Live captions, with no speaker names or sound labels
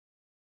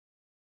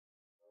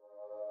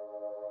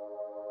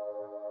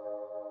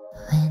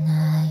When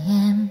I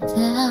am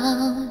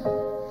down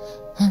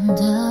and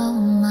oh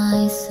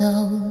my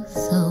soul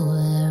so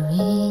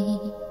weary,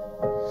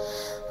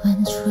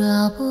 when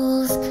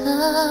troubles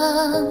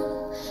come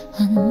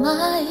and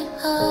my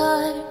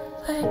heart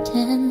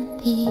burden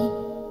be,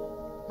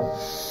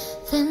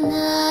 then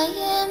I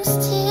am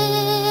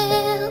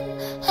still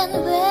and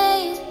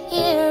wait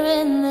here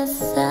in the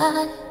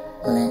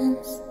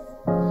silence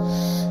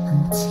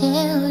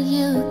until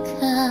you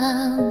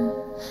come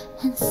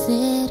and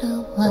sit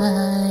a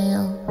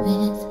while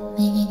with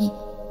me.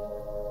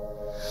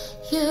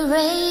 You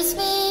raise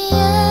me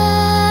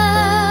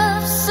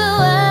up so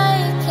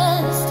I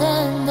can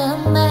stand the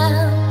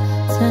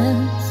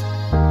mountains.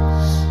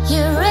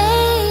 You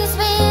raise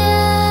me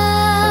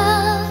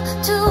up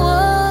to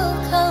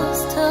walk on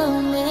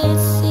stormy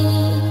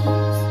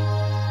seas.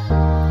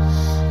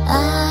 I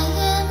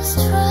am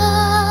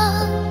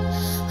strong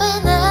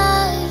when I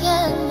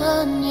am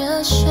on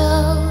your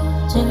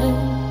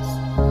shoulders.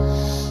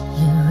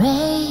 You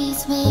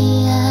raise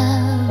me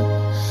up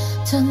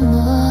to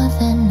more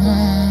than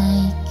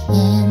I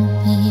can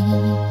be.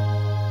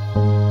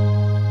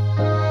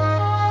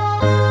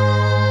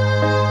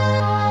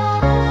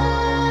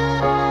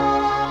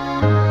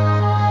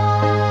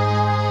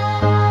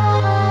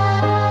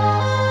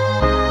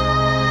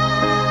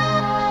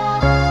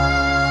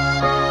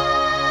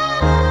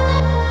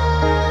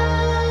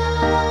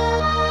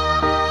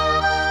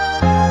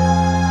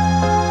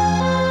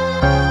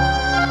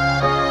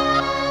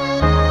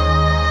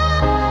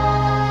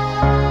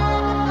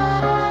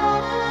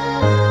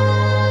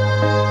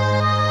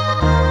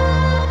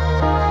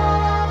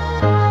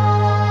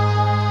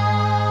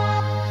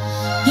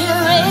 You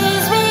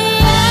raise me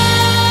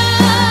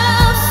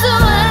up so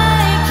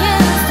I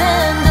can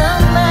stand the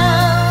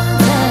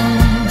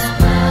mountains.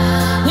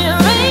 You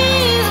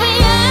raise me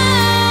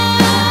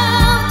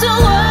up to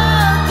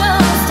walk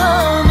on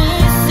stormy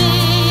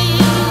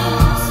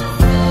seas.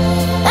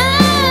 I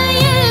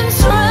am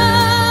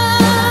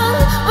strong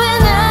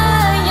when I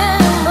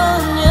am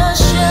on your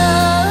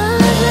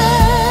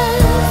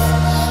shoulders.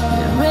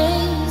 You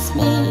raise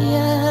me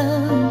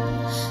up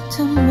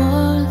to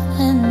more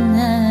than I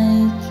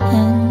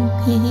can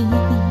be.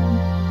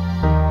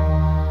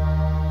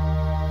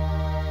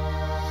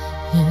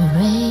 You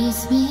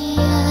raise me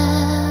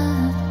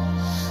up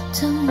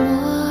to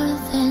more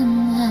than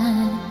I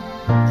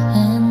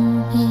can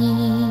be.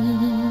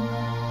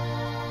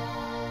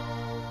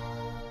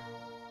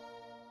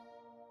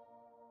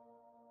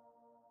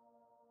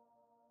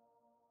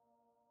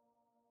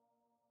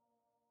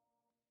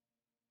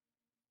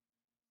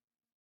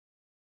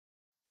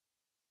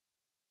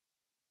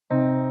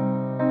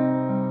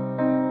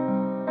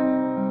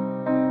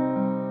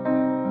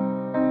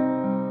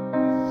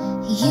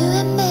 You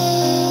and me,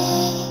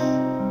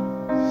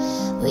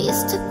 we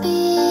used to be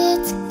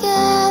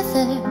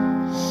together,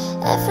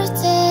 every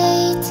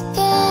day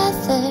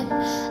together,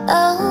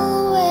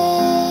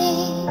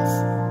 always.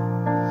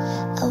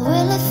 I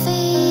really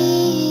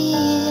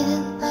feel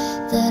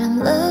that I'm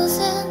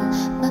losing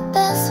my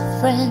best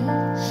friend. I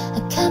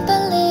can't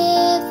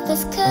believe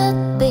this could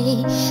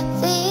be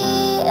the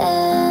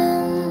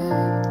end.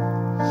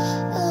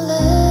 It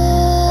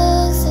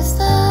looks as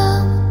though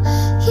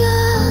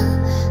you're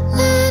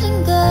letting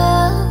go,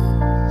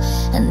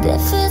 and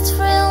if it's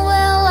real,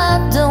 well,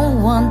 I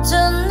don't want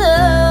to know.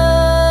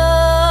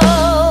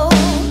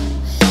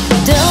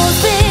 Don't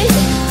speak,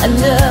 I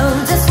know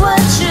just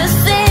what you're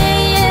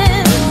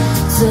saying,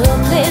 so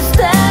please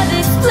stop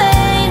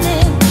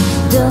explaining.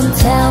 Don't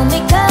tell me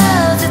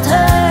 'cause it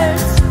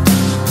hurts.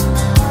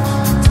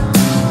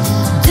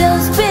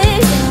 Don't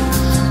speak,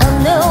 I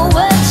know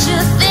what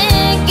you're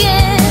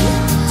thinking.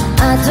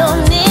 I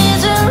don't need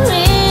your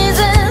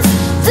reasons.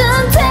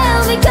 Don't tell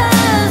me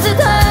 'cause it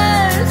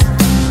hurts.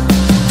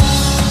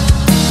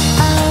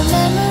 Our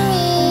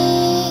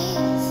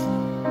memories,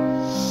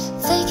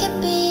 they can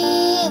be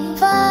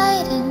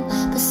inviting,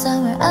 but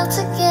somewhere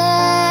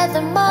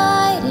altogether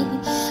mighty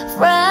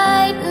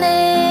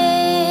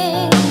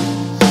frightening.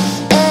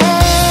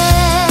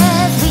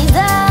 As we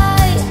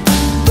die,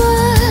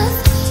 both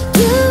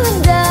you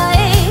and I,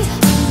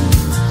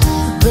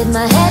 with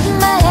my head in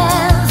my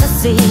hands, I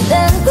see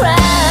them cry.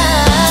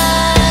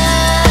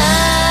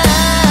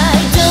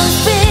 Don't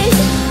speak,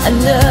 I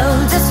know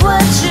just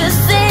what you're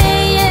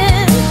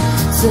saying,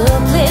 so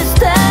please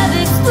stop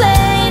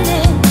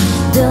explaining.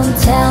 Don't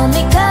tell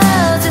me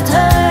 'cause it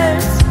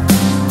hurts.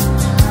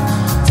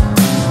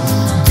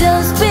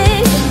 Don't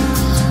speak,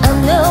 I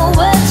know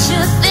what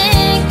you're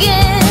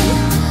thinking.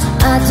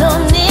 I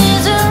don't need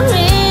your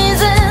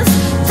reasons.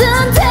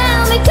 Don't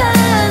tell me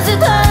 'cause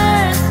it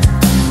hurts.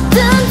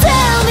 Don't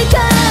tell me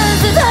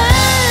 'cause it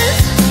hurts.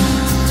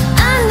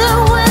 I know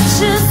what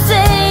you're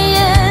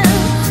saying,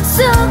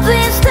 so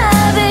please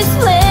stop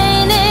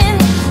explaining.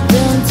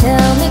 Don't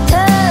tell me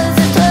 'cause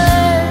it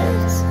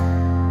hurts.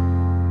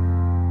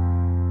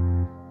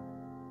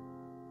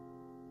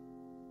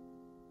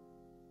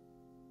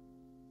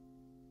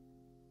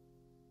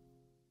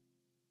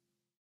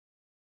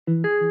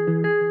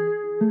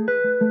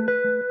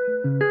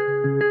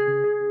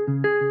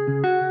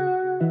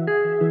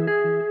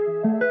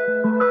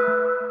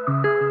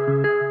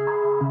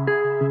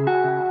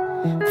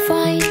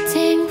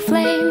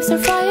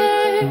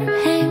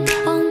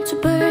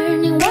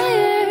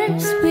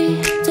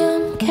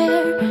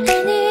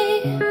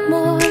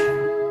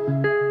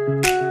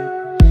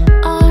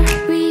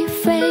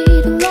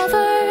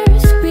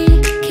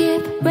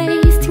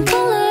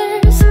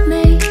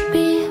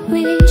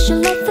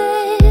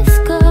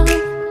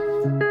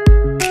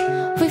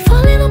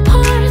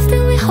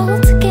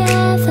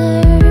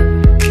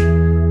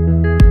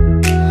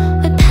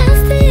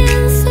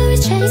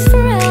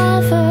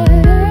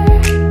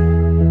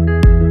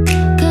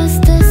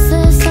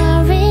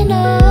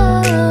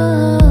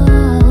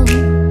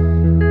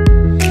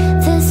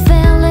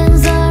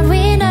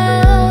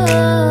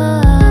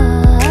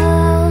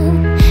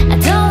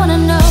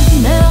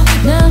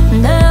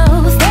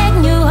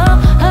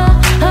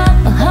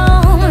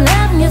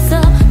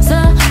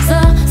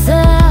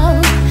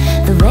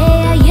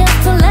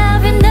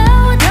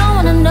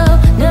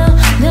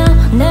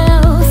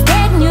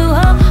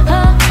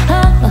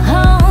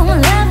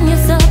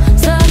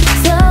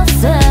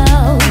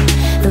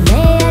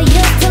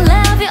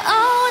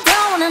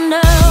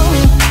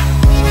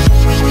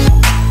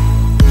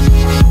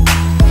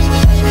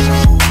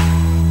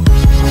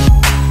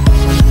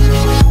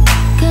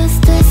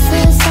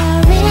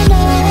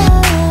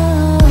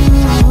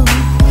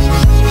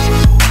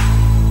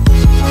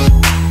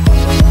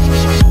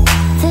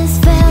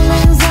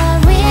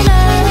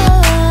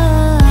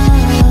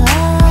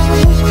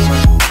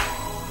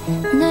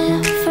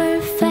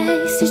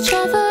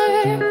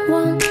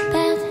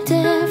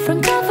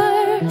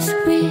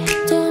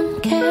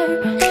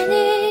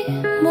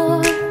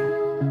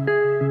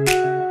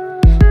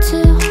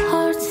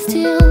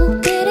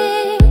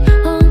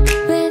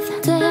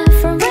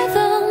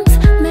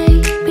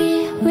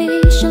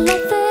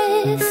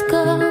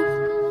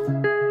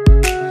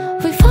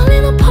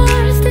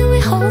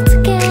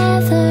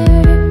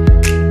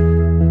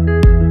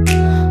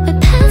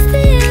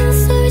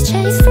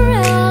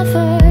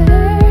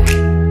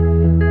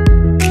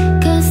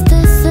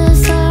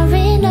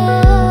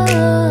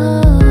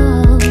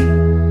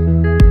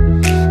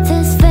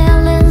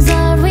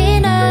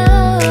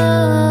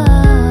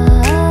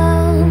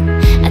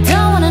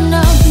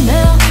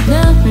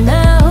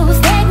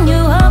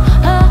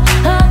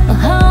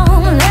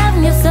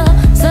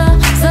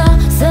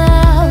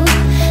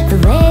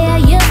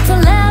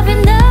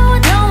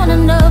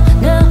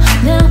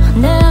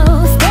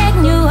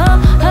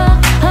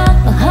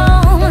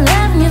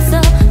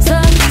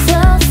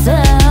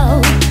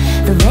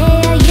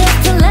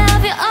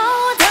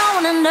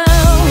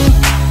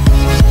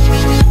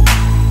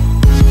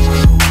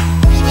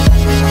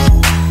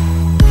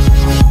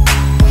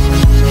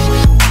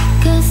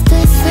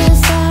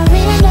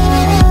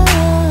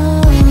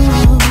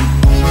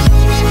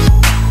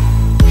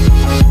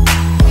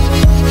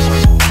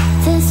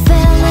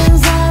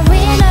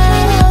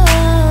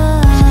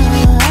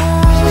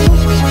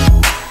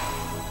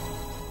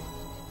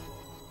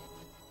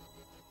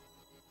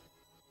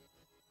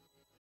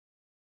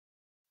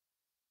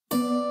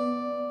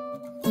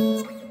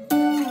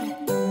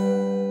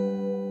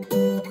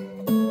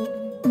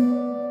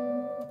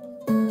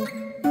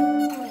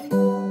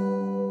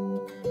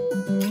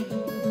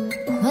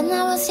 When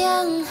I was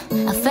young,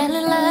 I fell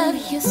in love.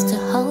 Used to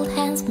hold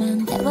hands,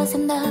 man, that was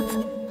enough.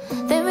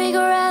 Then we grew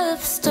up,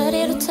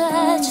 started to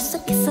touch, just a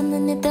kiss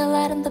underneath the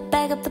light in the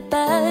back of the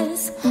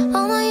bus.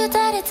 Oh no, your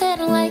daddy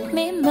didn't like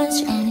me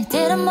much, and he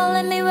didn't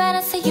believe me when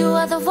I said you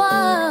are the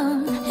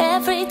one.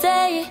 Every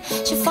day,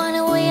 she find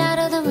a way out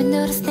of the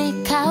window to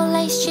sneak out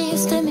late. She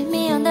used to meet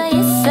me on the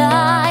east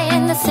side,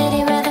 in the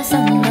city where the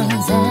sun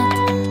goes at.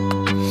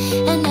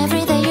 And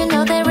every day, you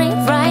know, they ring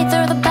right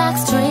through the back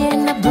street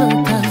in the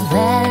blue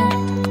Corvette.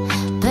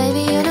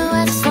 Baby, you know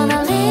I just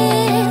wanna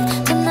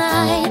live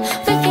tonight.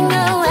 We can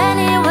go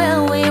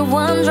anywhere we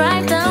want,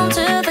 drive down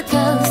to the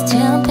coast,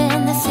 jump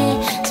in the sea.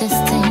 Just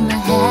take my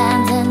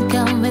hand and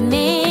come with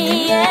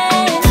me,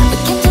 yeah. We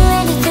can do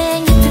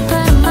anything if you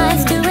put our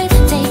minds to it.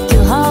 Take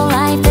your whole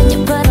life and you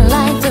put a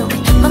life to it.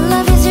 My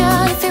love is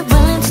yours if you're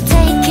willing to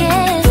take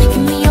it.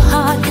 Give me your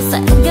heart, 'cause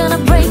I'm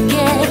gonna break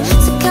it.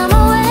 So come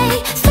away,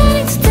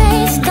 starting today,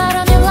 start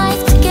on your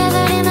life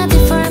together in a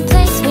different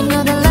place. We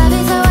know that love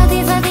is how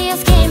these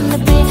ideas came to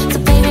be. So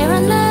baby,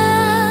 run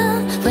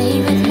away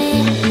with me.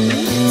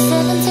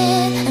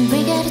 17 and we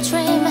got a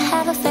dream. I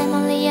have a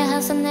family, a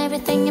house and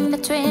everything in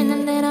between.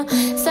 And then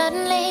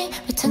suddenly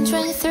we turn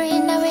 23.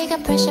 Now we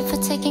got pressure for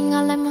taking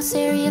our life more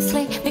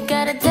seriously. We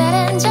got a dead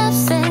end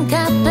jobs and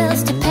got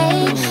bills to pay.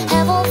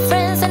 Have old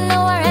friends and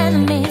know our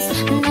enemies.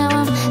 And now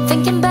I'm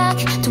thinking back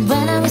to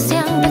when I was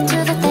young, back to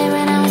the day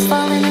when I was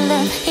falling in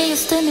love. He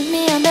used to meet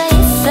me on the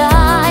east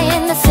side,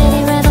 in the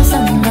city where the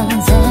sun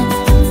goes in.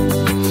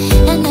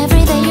 And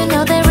every day, you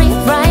know, they ring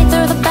right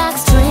through the back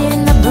street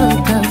in the blue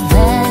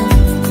Corvette.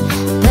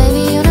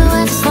 Baby, you know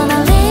I just wanna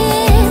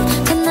live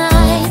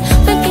tonight.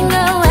 We can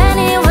go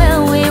anywhere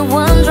we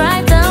want,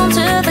 drive down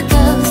to the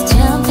coast,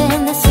 jump in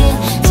the sea.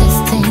 Just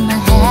take my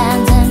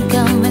hand and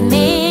come with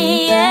me,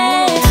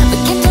 yeah. We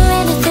can do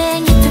anything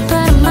if you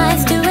put our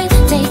minds to it.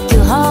 Take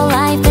your whole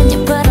life and you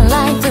put a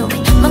life to it.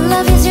 My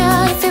love is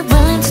yours if you're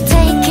willing to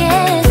take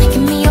it.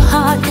 Give me your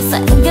heart, 'cause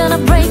I'm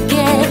gonna break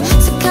it.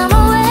 So come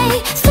away,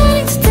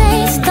 starting today,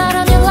 start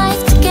on your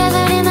life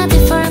together in a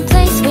different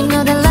place. We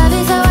know that love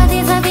is how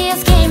these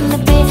ideas came to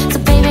be. So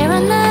baby,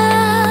 run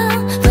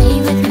away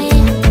with me.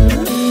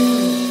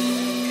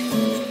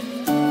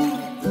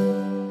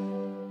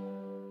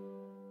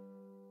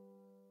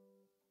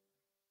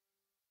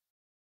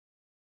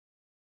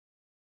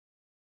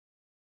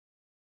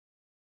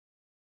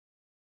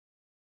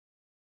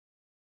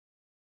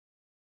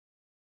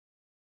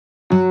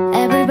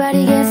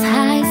 Everybody gets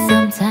high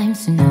sometimes,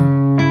 you know.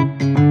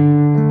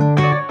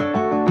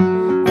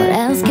 What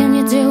else can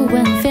you do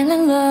when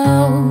feeling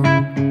low?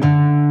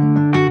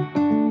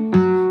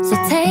 So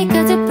take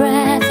a deep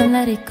breath and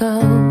let it go.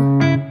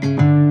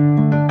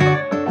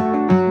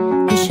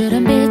 You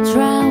shouldn't be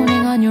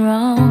drowning on your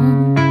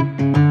own.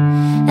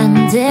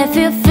 And if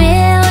you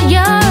feel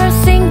you're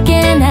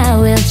sinking, I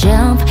will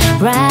jump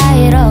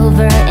right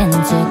over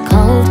into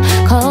cold,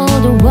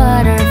 cold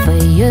water for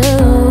you.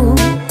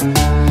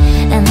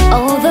 And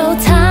although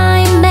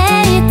time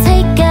may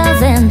take us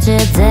into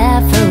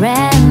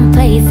different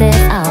places,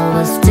 I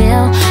will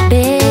still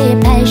be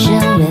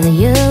patient with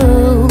you.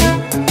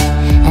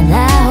 And I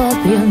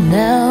hope you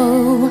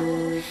know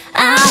I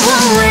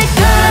won't let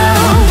go.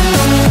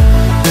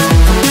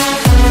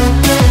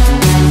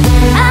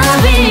 I'll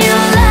be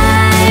your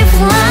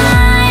lifeline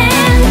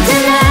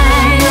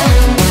tonight.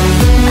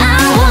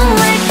 I won't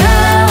let go.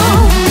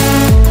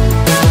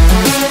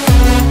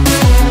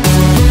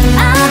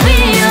 I'll be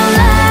your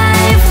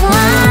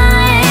lifeline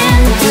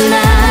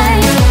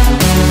tonight.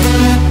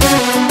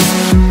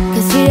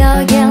 'Cause we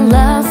all get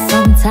lost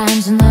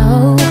sometimes, you know.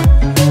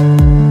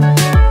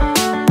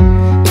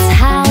 It's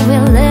how we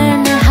learn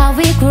and how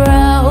we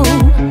grow.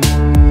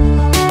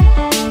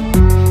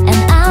 And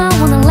I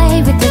wanna lay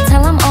with you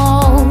till I'm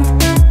old.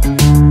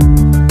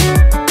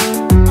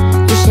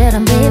 You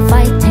shouldn't be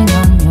fighting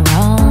on your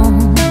own.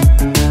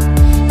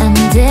 And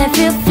if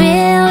you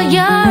feel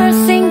you're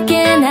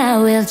sinking, I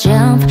will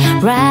jump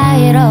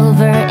right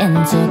over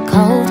into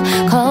cold,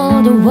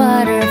 cold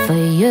water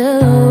for you.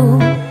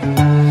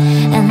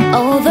 And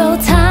although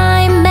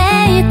time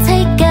may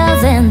take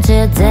us into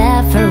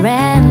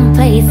different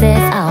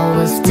places, I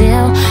will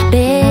still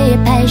be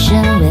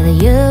patient with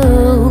you.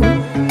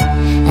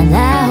 And I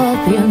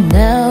hope you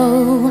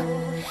know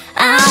I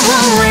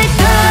won't let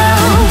go.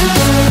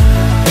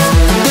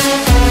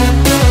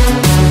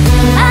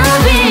 I'll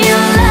be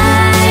your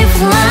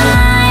lifeline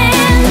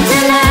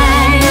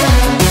tonight.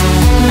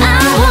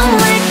 I won't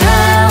let go.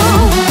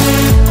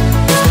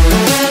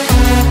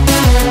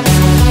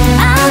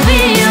 I'll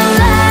be your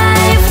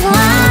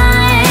lifeline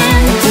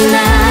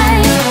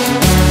tonight.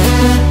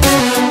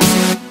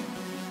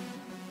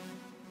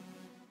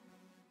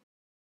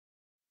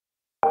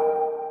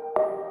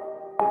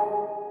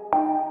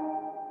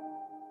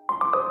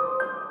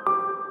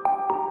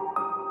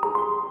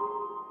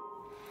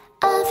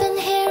 I've been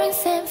hearing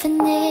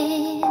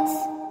symphonies.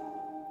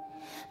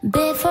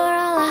 Before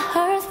all I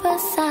heard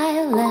was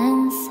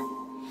silence.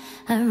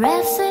 A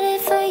rhapsody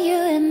for you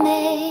and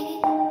me.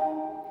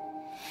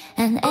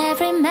 And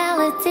every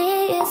melody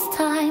is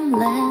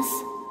timeless.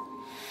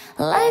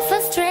 Life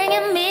was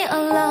stringing me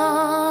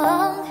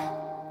along.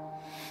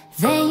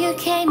 Then you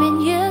came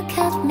and you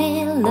cut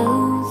me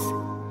loose.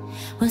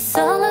 Was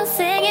solo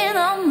singing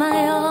on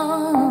my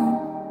own.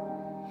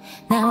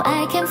 Now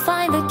I can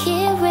find the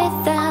key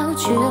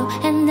without you.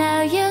 And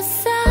now your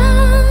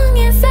song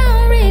is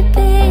on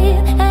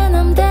repeat, and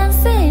I'm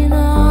dancing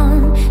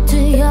on to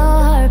your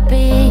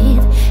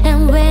heartbeat.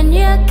 And when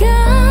you're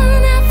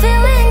gone, I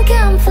feel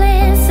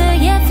incomplete. So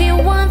if you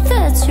want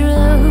the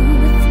truth,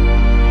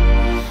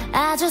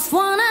 I just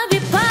wanna be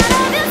part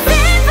of your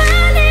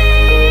symphony.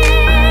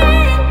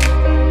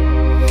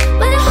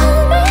 Will you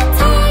hold me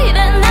tight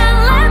and not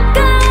let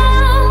go?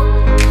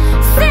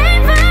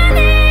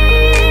 Symphony,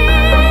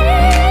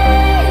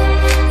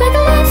 like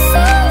a love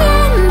song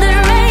on the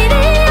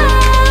radio.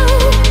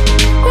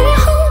 Will you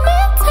hold me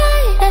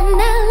tight and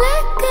not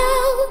let go?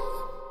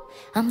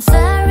 I'm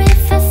sorry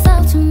if it's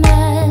all too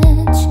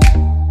much.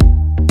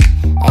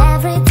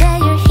 Every day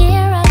you're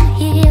here, I'm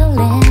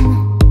healing.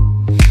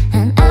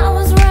 And I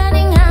was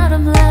running out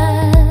of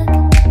luck.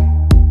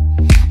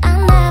 I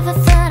never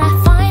thought I'd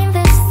find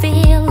this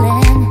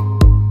feeling.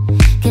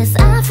 'Cause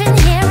I've been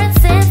hearing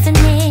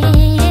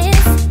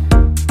symphonies.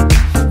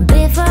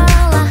 Before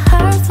all I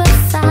heard was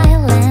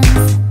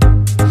silence.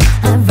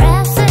 A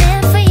rhapsody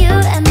for you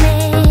and me.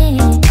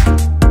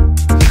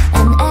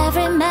 And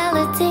every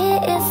melody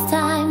is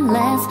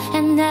timeless.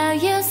 And now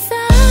your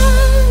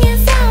song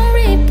is on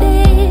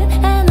repeat,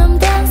 and I'm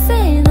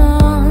dancing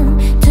on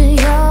to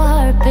your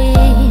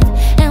heartbeat.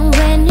 And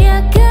when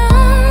you're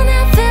gone,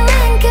 I feel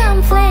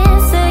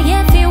incomplete. So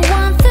if you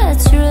want the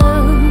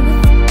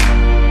truth,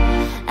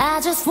 I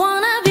just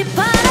wanna be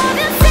part of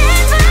your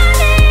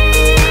symphony.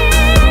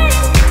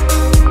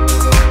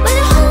 Will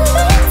you hold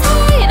me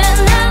tight and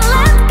not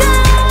let go?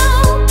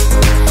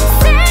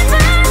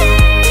 Symphony,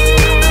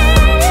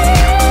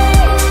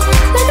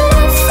 like a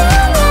love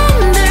song on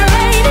the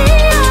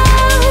radio.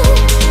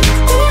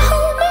 Will you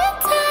hold me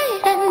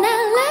tight and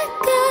not let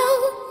go?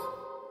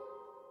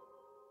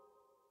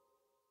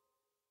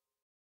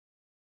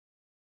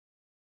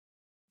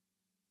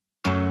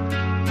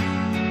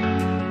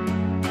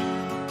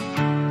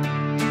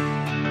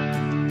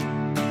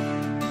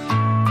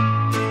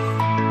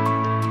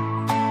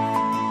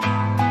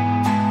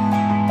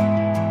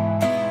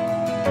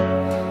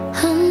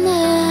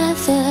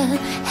 Another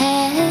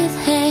head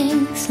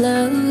hangs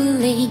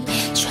slowly,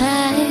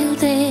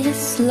 child is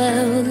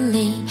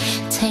slowly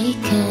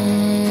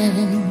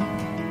taken.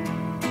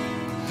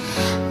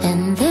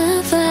 And the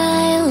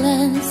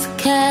violence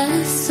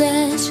casts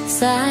such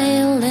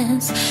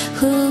silence.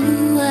 Who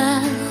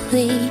are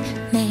we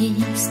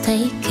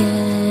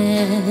mistaken?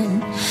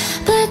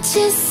 But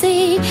you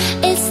see,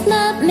 it's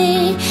not me,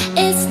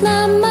 it's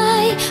not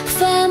my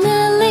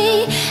family.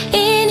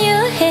 In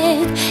your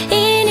head,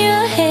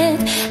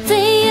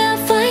 they are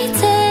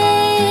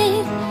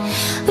fighting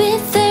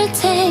with their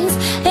tanks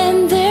and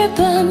their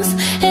bombs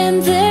and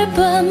their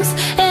bombs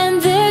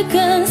and their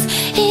guns.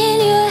 In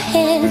your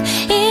head,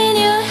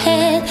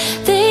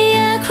 they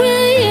are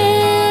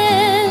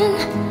crying.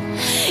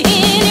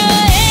 In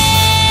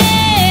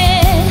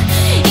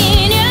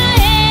your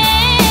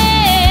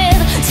head,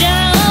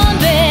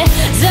 zombie,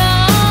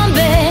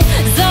 zombie,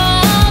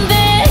 zombie.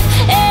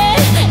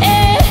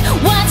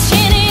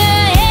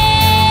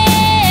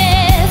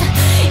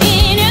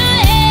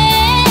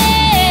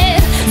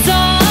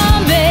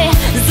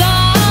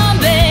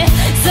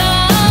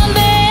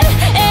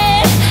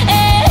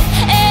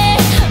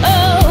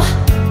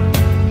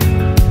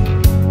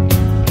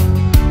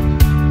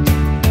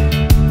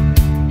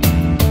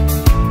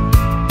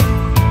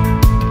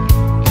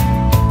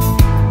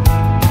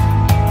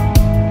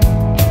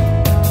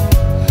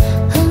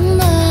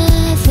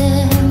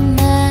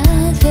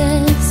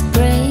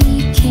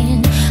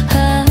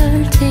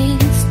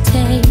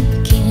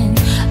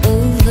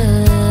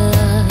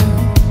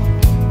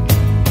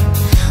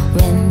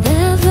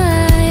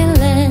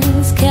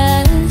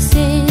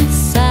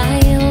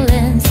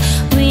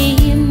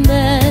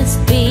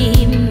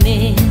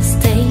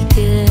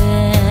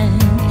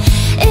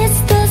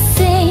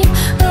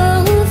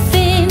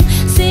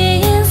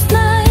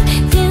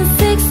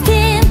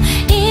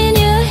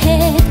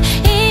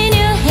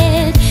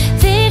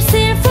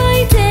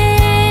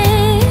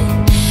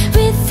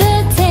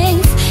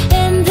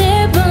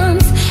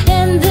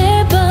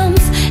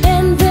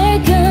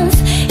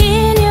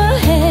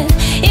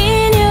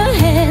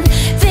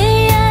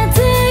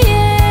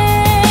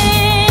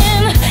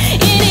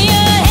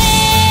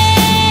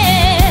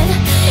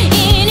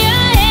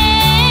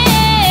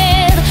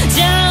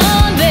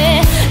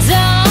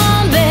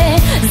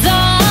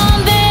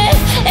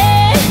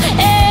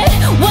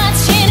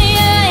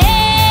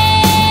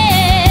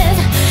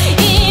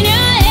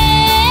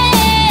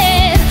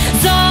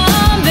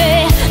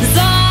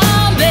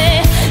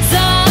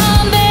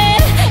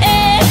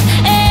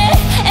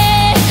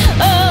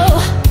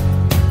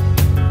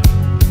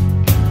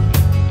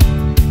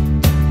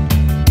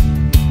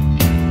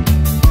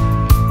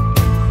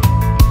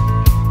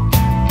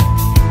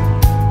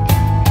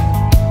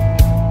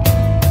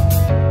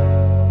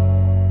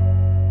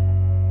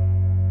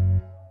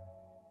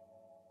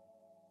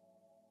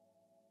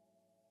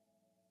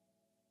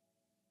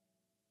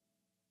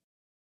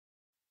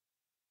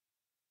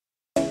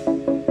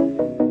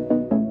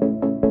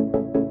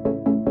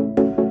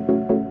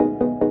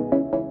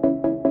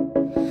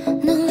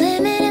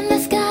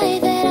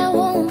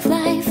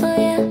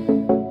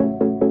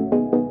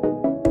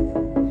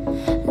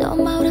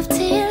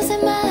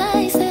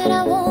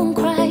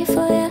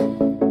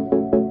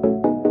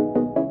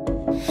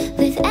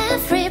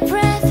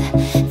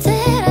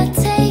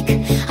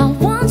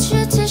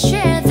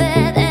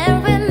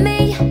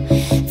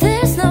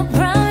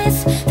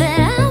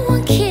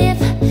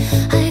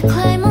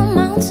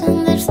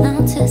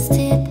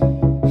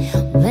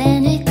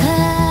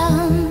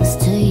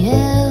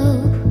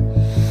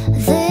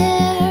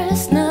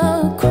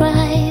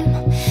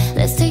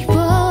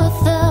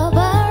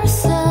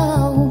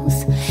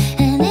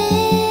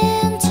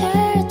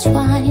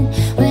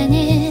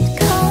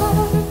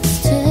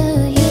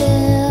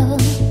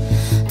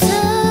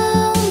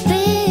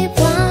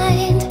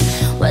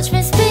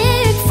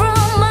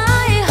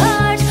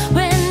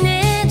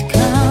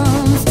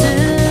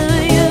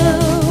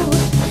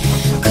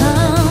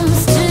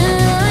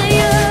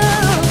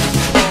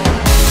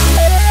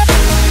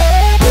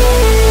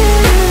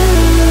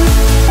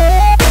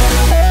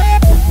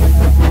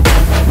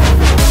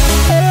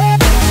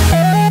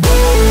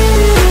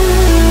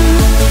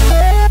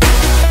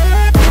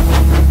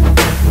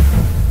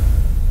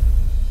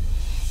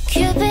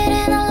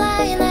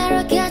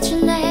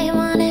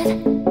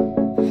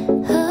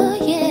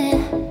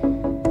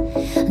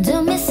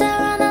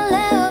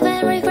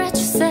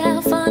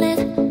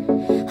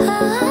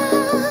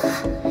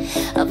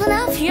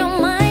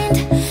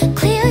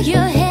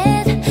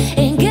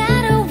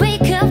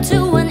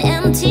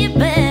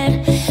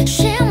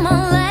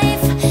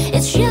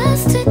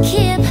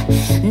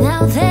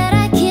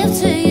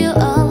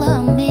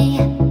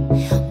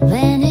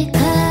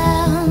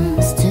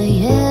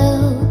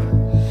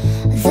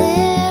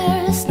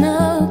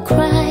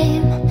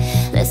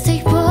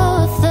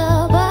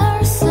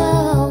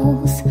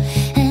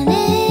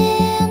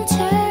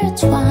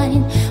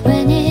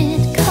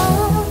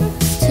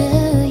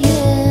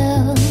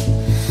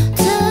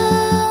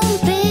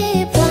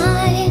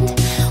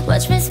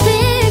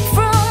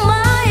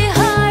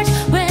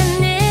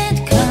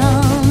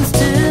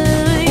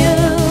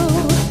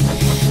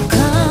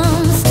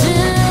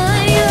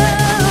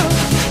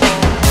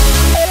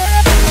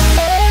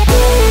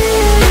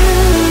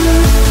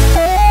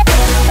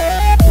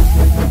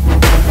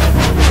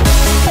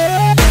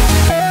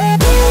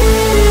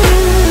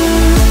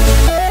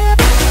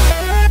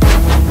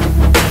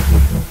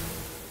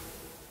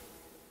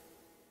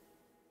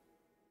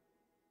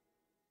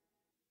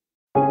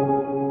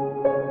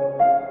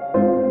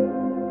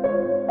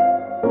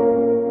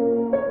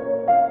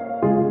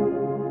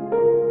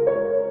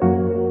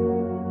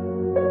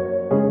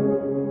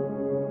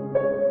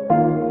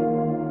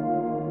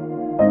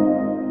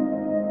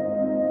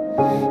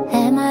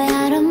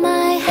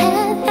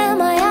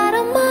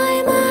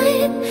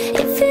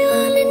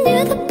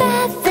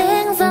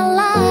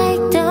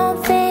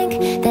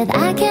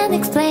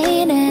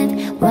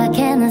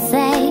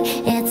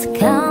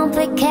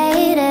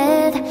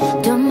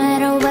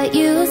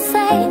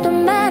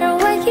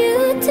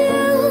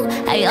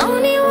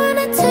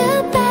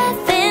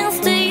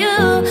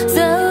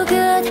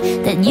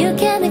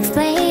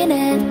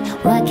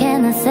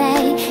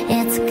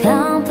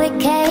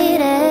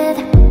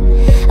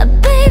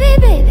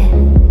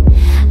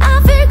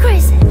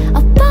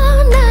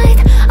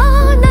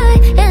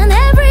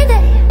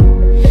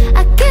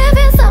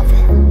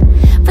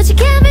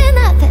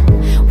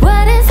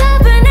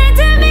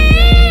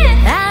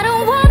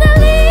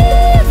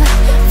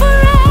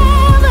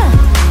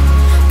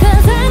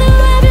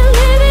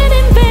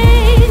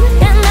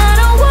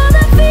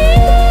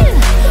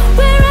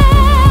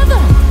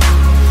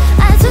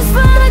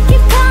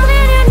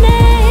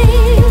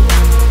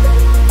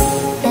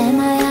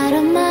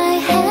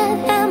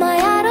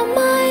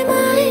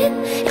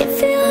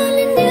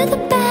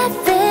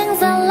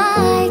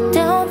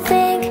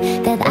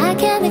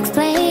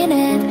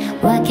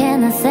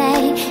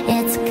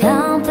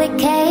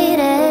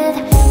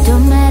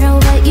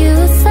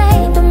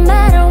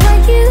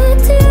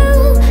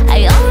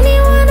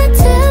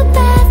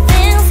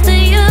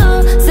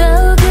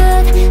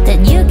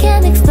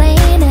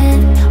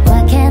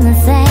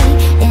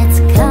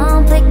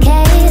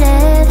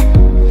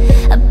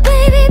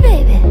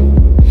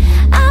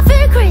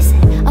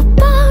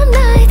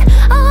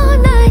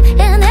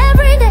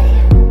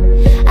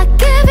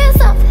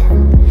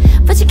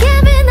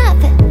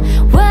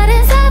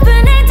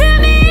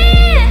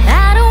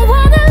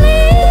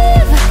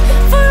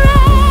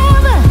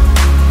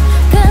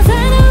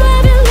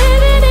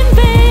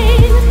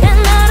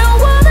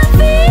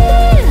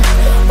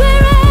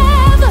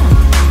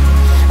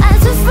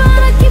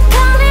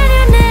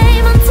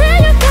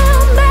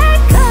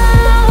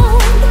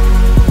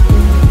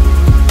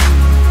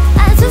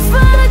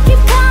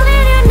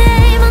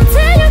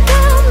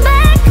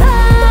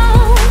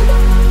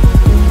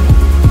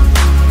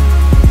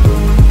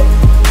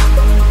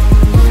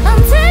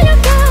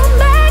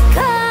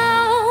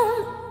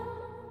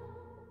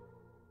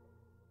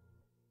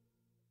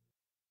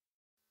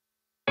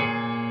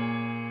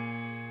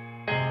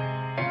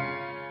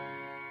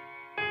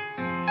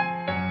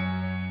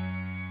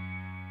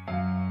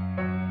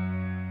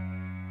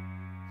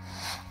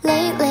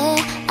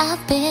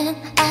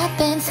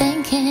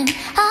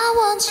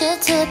 you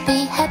to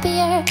be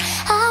happier.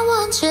 I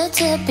want you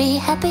to be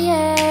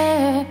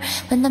happier.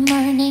 When the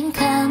morning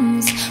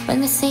comes,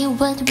 when we see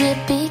what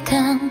we've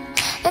become.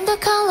 In the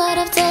cold light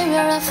of day,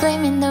 we're a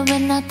flame in the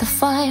wind, not the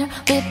fire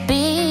we've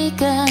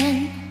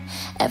begun.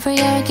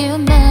 Every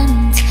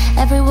argument,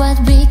 every word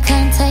we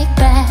can't take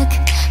back.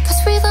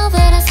 Cause with all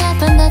that has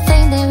happened, I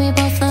think that we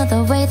both know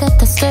the way that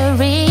the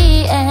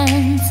story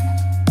ends.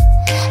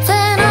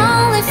 Then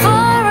only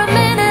for a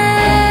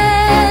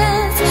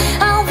minute,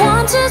 I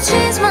want to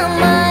change my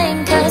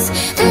mind. Cause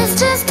this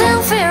just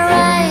don't feel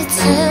right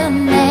to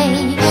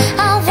me.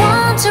 I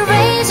want to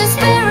raise your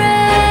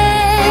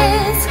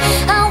spirits,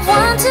 I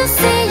want to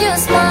see you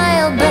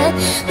smile, but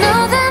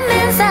no, that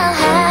means I'll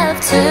have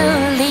to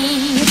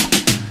leave.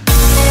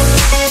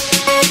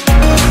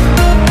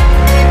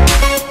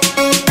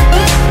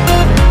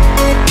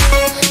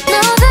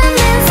 No, that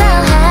means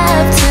I'll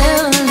have to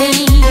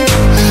leave.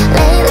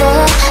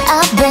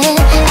 Lately,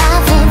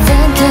 I've been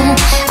thinking,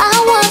 I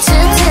want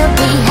you to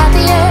be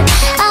happier.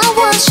 I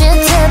want you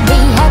to be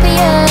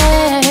happier.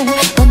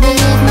 When the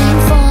evening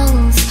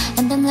falls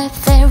and I'm left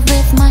there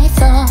with my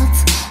thoughts,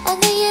 and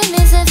the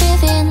image of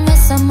Vivian with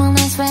someone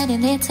else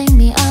radiating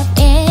me up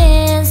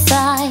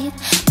inside.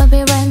 But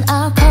we ran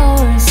our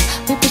course,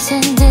 we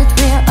pretended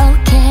we're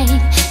okay.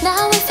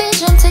 Now we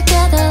vision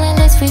together, at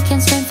least we can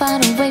swim far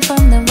away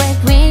from the wreck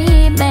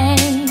we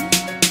made.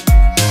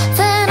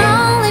 Then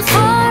only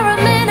for a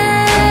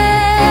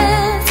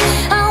minute,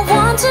 I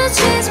want to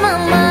change my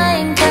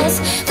mind. Cause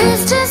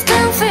this just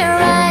don't feel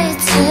right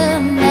to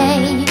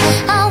me.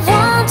 I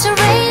want to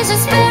raise your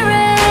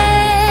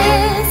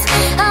spirits,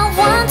 I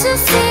want to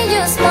see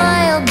you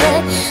smile,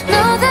 but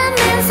no, that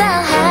means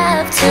I'll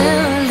have to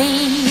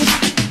leave.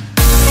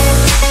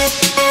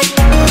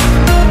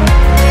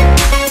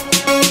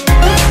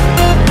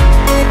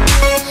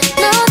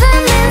 No, that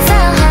means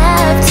I'll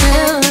have to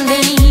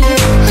leave.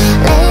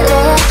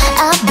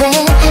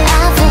 Lately,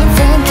 I've been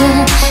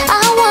thinking,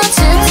 I want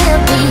you to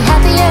be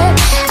happier.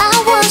 I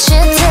want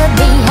you to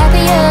be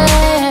happier.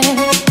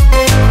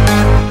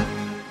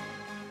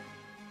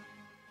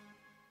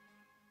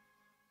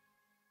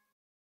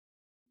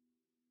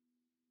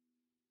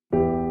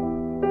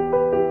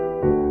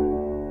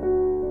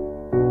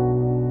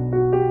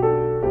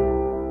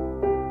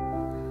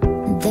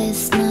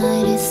 This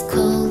night is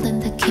cold in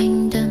the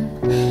kingdom.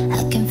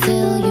 I can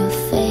feel you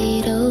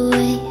fade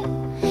away.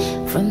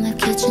 From the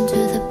kitchen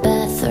to the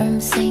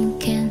bathroom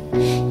sinking,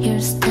 your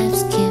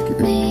steps keep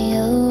me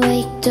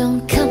awake.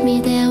 Don't cut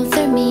me down,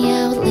 throw me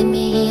out, leave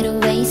me here to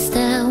waste.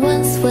 I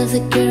once was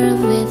a girl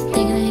with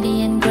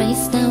dignity and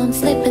grace. Now I'm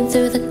slipping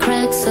through the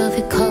cracks of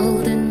your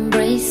cold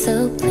embrace.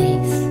 So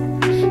please,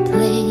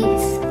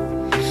 please,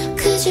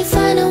 could you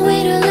find a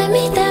way to let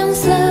me down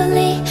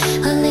slowly?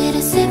 A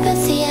little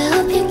sympathy, I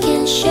hope you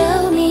can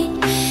show me.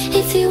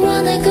 If you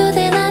wanna go,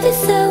 then I'll be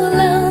so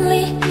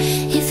lonely.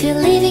 If you're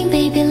leaving,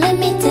 baby, let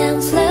me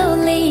down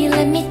slowly.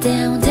 Let me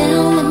down,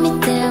 down, let me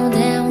down,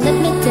 down, let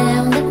me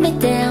down, let me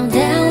down,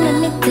 down, let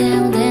me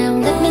down,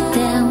 down, let me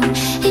down.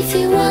 If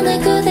you wanna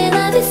go, then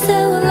I'll be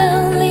so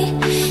lonely.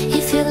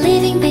 If you're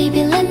leaving,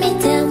 baby, let me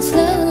down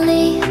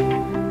slowly.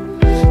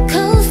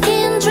 Cold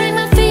skin, drag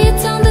my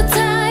feet on the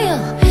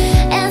tile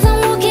as I'm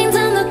walking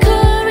down the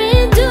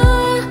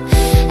corridor.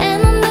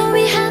 And I know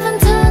we haven't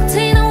talked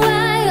in a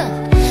while,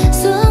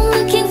 so I'm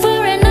looking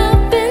for an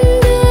open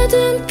door.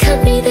 Don't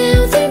cut me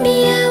down, throw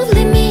me out,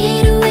 leave me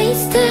here to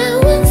waste. I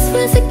once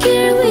was a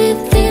girl with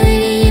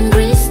dignity and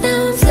grace.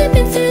 Now I'm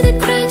slipping through the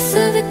cracks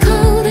of a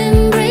cold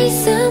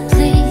embrace. So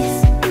please,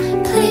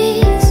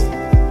 please,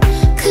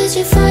 could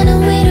you find a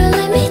way to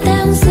let me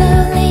down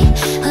slowly?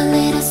 A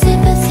little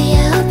sympathy,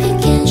 I hope you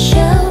can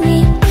show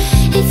me.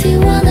 If you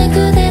wanna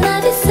go, then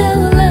I'll be so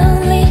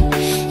lonely.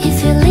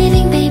 If you're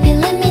leaving, baby,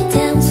 let me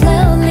down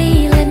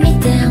slowly. Let me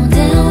down,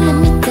 down, let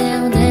me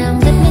down, down,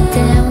 let me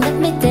down, let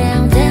me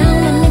down, down,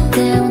 let me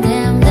down,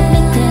 down, let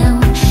me down.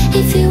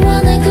 If you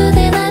wanna go,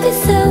 then I'll be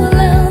so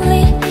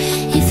lonely.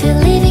 If you're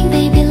leaving,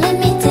 baby, let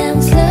me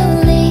down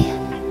slowly.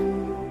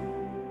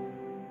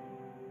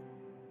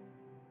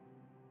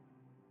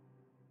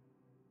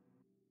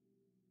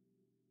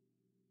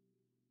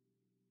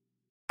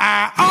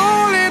 I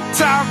only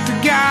talk to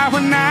God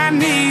when I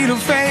need a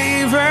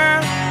favor,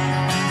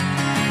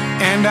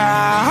 and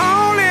I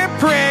only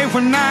pray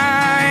when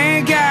I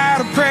ain't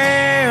got a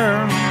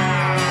prayer.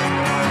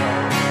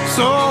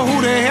 So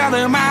who the hell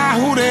am I?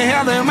 Who the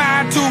hell am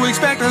I to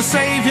expect a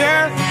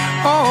savior?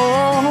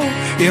 Oh,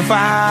 if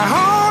I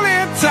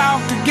only talk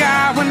to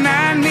God when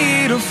I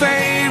need a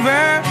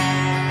favor,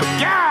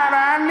 God,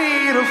 I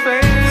need a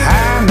favor.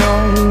 I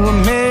know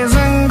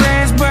amazing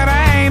grace, but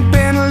I ain't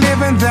been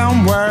living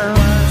them words.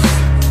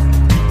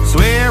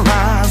 Swear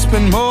I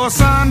spend more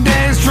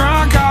Sundays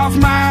drunk off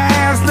my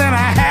ass than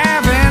I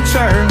have in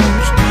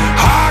church.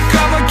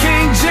 Hardcover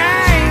King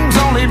James,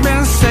 only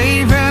been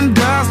saving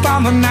dust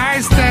on the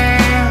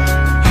nightstand,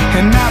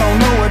 and I don't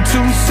know what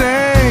to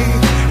say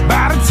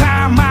by the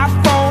time I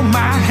fold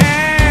my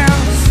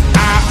hands.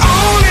 I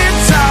only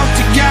talk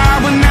to God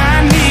when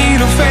I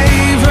need a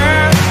favor,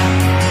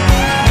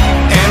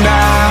 and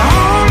I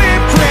only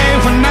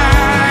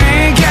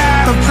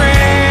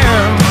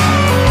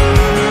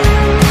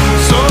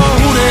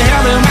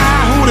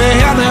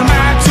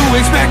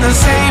the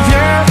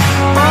Savior.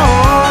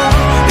 Oh,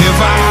 if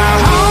I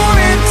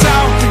only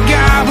talk to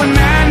God when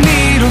I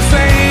need a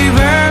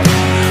favor,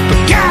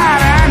 but God,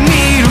 I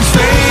need a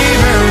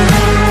favor.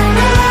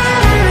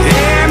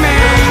 Yeah,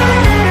 man.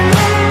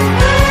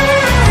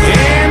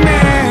 Yeah,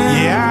 man.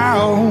 Yeah, I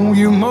owe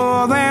you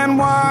more than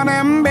one,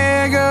 and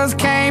beggars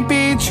can't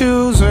be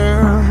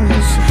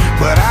choosers,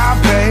 but I'll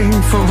pay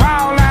for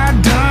all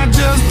I've done.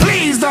 Just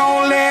please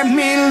don't let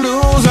me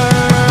lose her.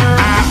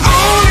 I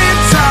only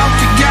talk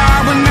to God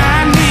when I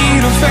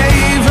need a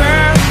favor,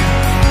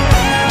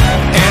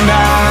 and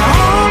I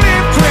only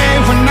pray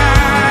when I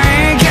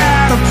ain't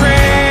got a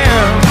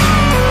prayer.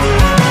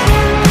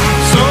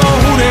 So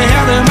who the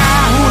hell am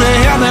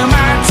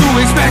I to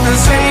expect a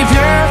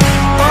savior?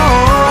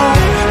 Oh,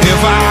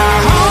 if I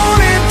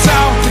only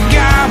talk to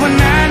God when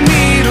I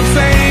need a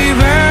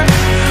favor,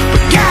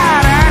 but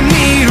God, I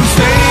need a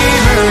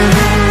favor.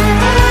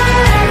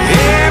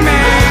 Yeah,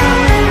 man.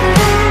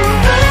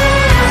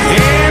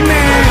 Yeah,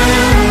 man.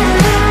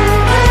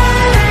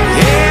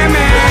 Yeah,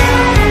 man.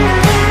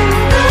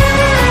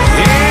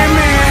 Yeah,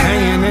 man.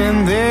 Hanging in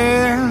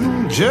there,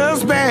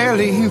 just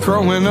barely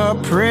throwing up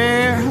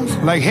prayers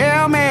like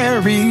Hail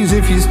Marys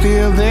if you're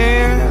still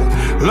there.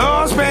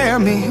 Lord, spare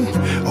me.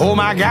 Oh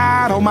my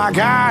God,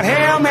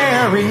 Hail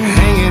Mary.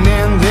 Hanging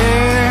in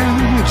there,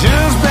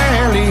 just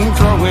barely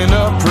throwing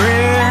up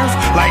prayers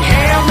like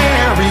Hail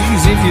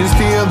Marys if you're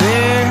still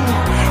there.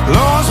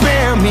 Lord,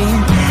 spare me.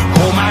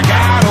 Oh my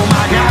God,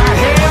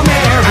 Hail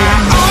Mary.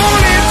 I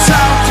only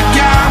talk to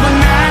God when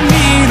I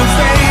need a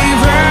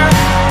favor,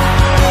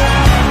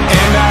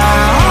 and I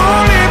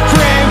only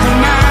pray when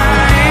I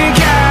ain't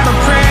got a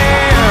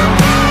prayer.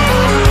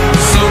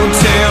 So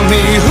tell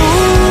me, who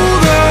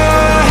the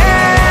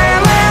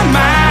hell am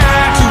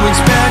I to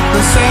expect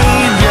the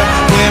Savior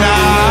when I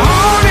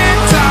only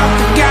talk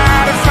to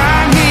God if I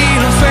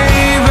need a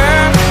favor?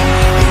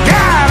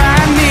 God, I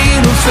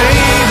need a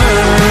favor.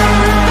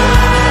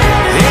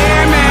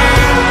 Yeah, man.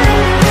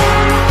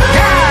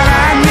 God,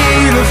 I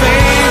need a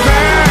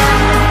favor.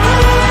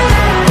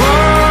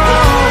 Whoa.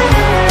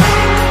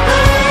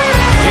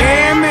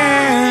 Yeah,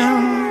 man.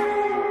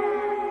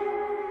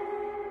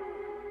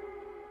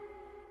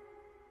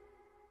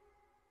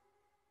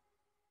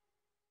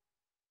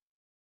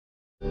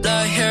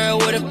 Dark hair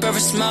with a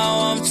perfect smile,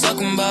 I'm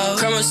talking about.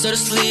 Crying so to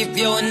sleep,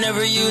 yo,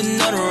 whenever you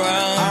not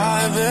around.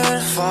 I've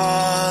been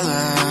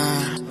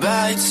falling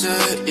back to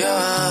you,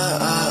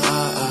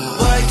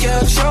 but I can't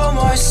control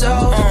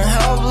myself, I'm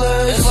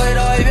helpless. If I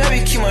die, baby,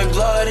 keep my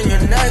blood in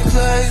your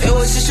necklace. It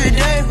was just your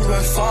day, we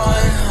were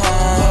fine,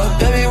 but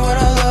baby, when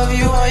I love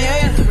you, I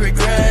ain't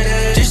regret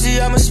it. Just the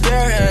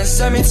atmosphere and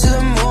send me to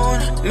the moon.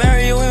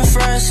 Marry you in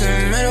France in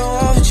the middle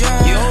of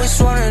June. You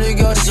always wanted to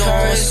go to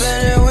Paris,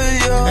 spend it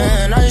with you,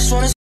 and I just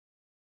wanna.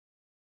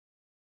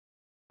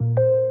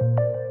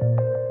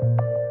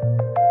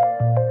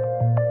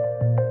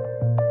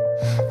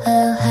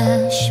 Oh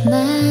hush,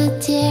 my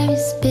dear,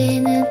 it's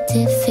been a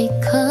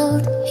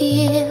difficult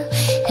year,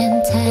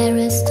 and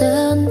terrorists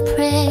don't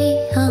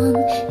prey on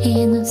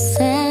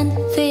innocent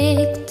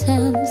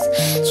victims.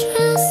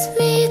 Trust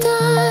me,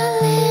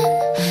 darling,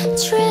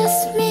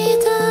 trust me,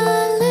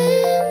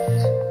 darling.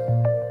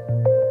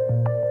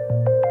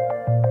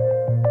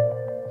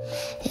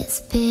 It's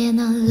been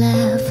a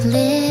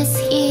loveless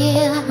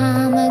year.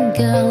 I'm a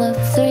girl of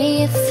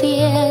 3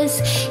 fears: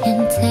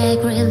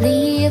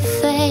 integrity,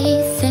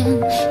 faith, and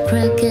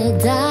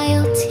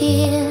crocodile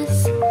tears.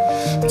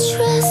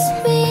 Trust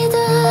me,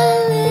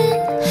 darling,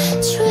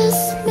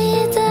 trust me,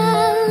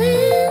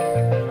 darling.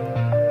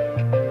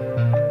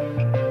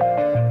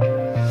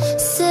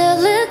 So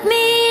look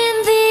me in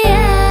the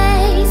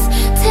eyes,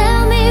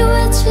 tell me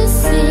what you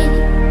see.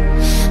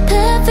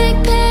 Perfect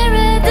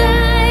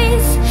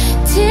paradise,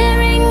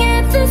 tearing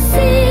at the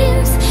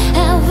seams. I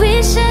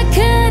wish I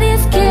could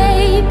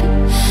escape,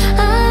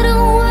 I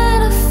don't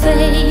wanna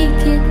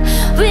fake it.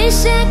 Wish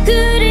I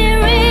could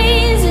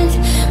erase it,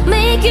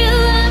 make you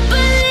love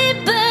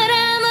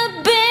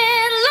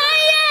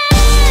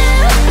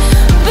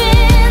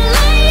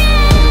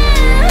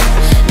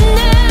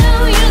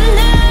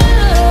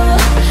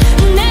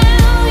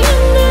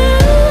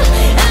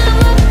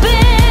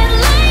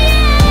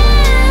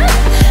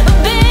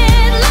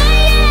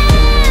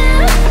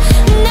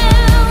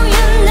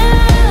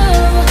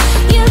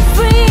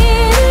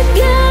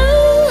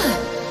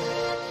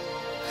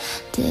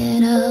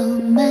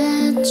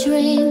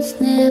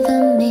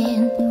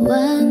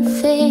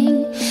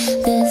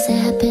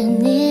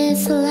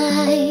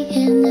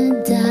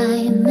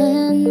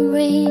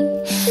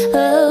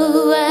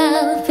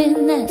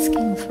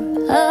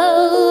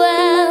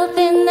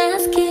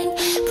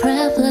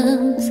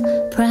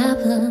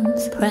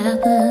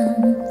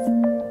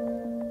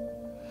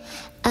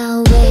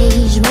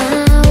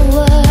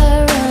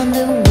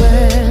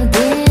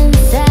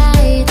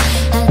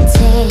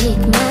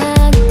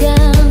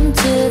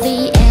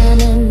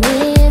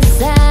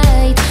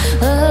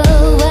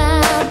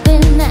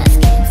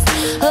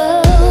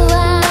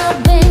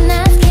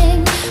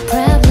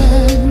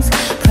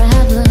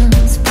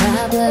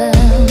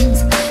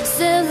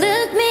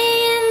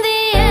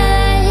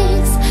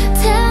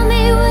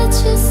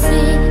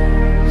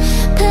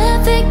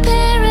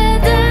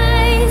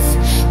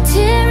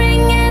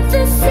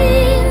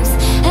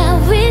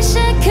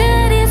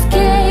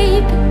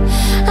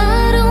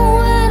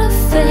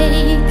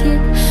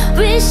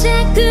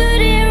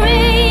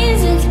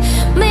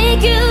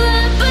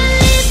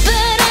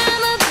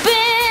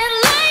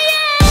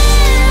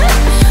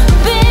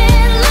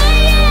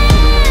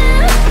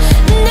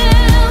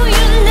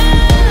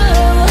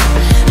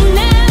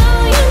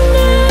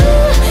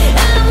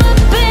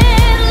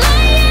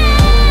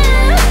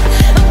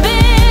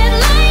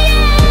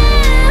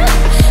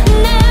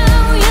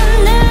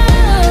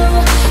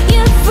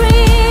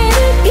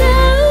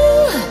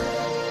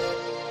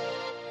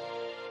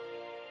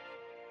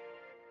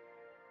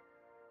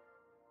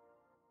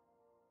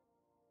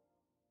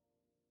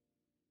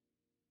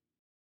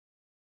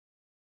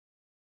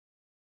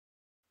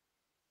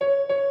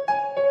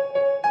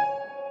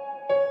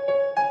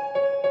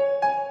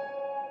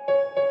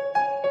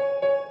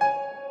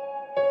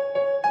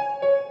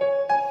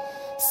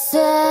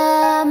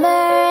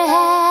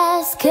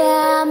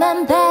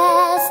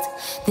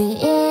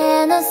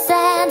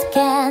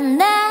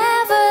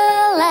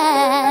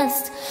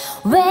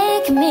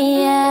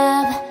me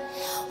up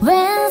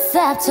when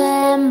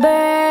September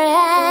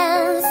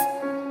ends.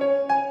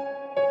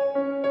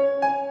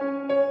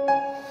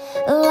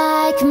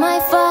 Like my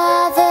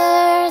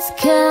father's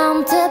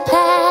come to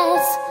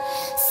pass,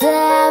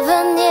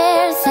 7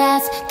 years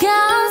has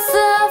gone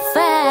so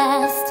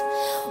fast.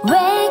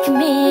 Wake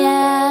me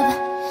up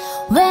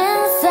when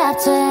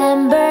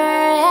September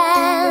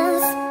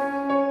ends.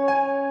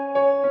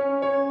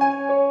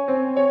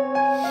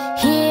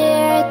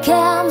 Here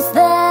comes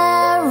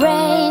the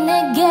rain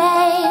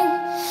again,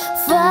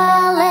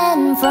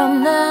 falling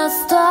from the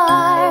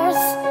stars,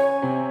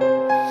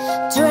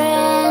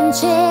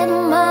 drenching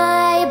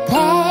my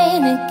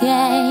pain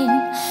again,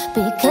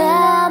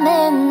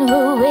 becoming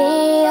who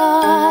we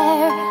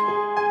are.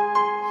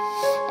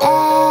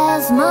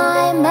 As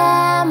my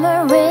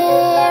memory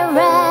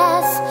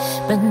rests,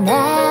 but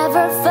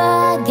never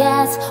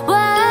forgets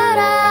what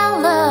I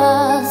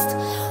lost.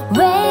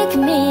 Wake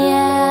me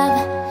up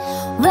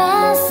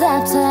when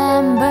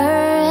September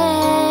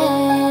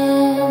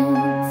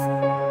ends.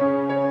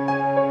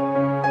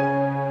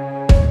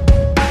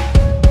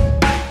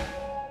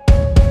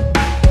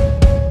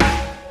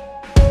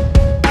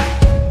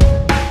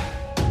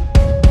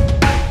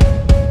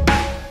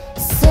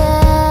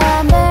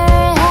 Summer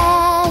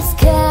has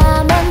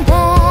come and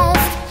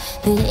passed.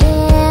 The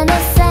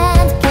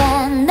innocent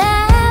can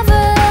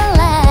never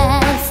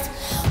last.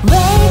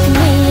 Wake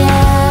me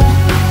up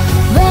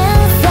when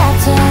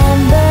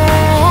September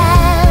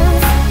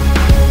ends.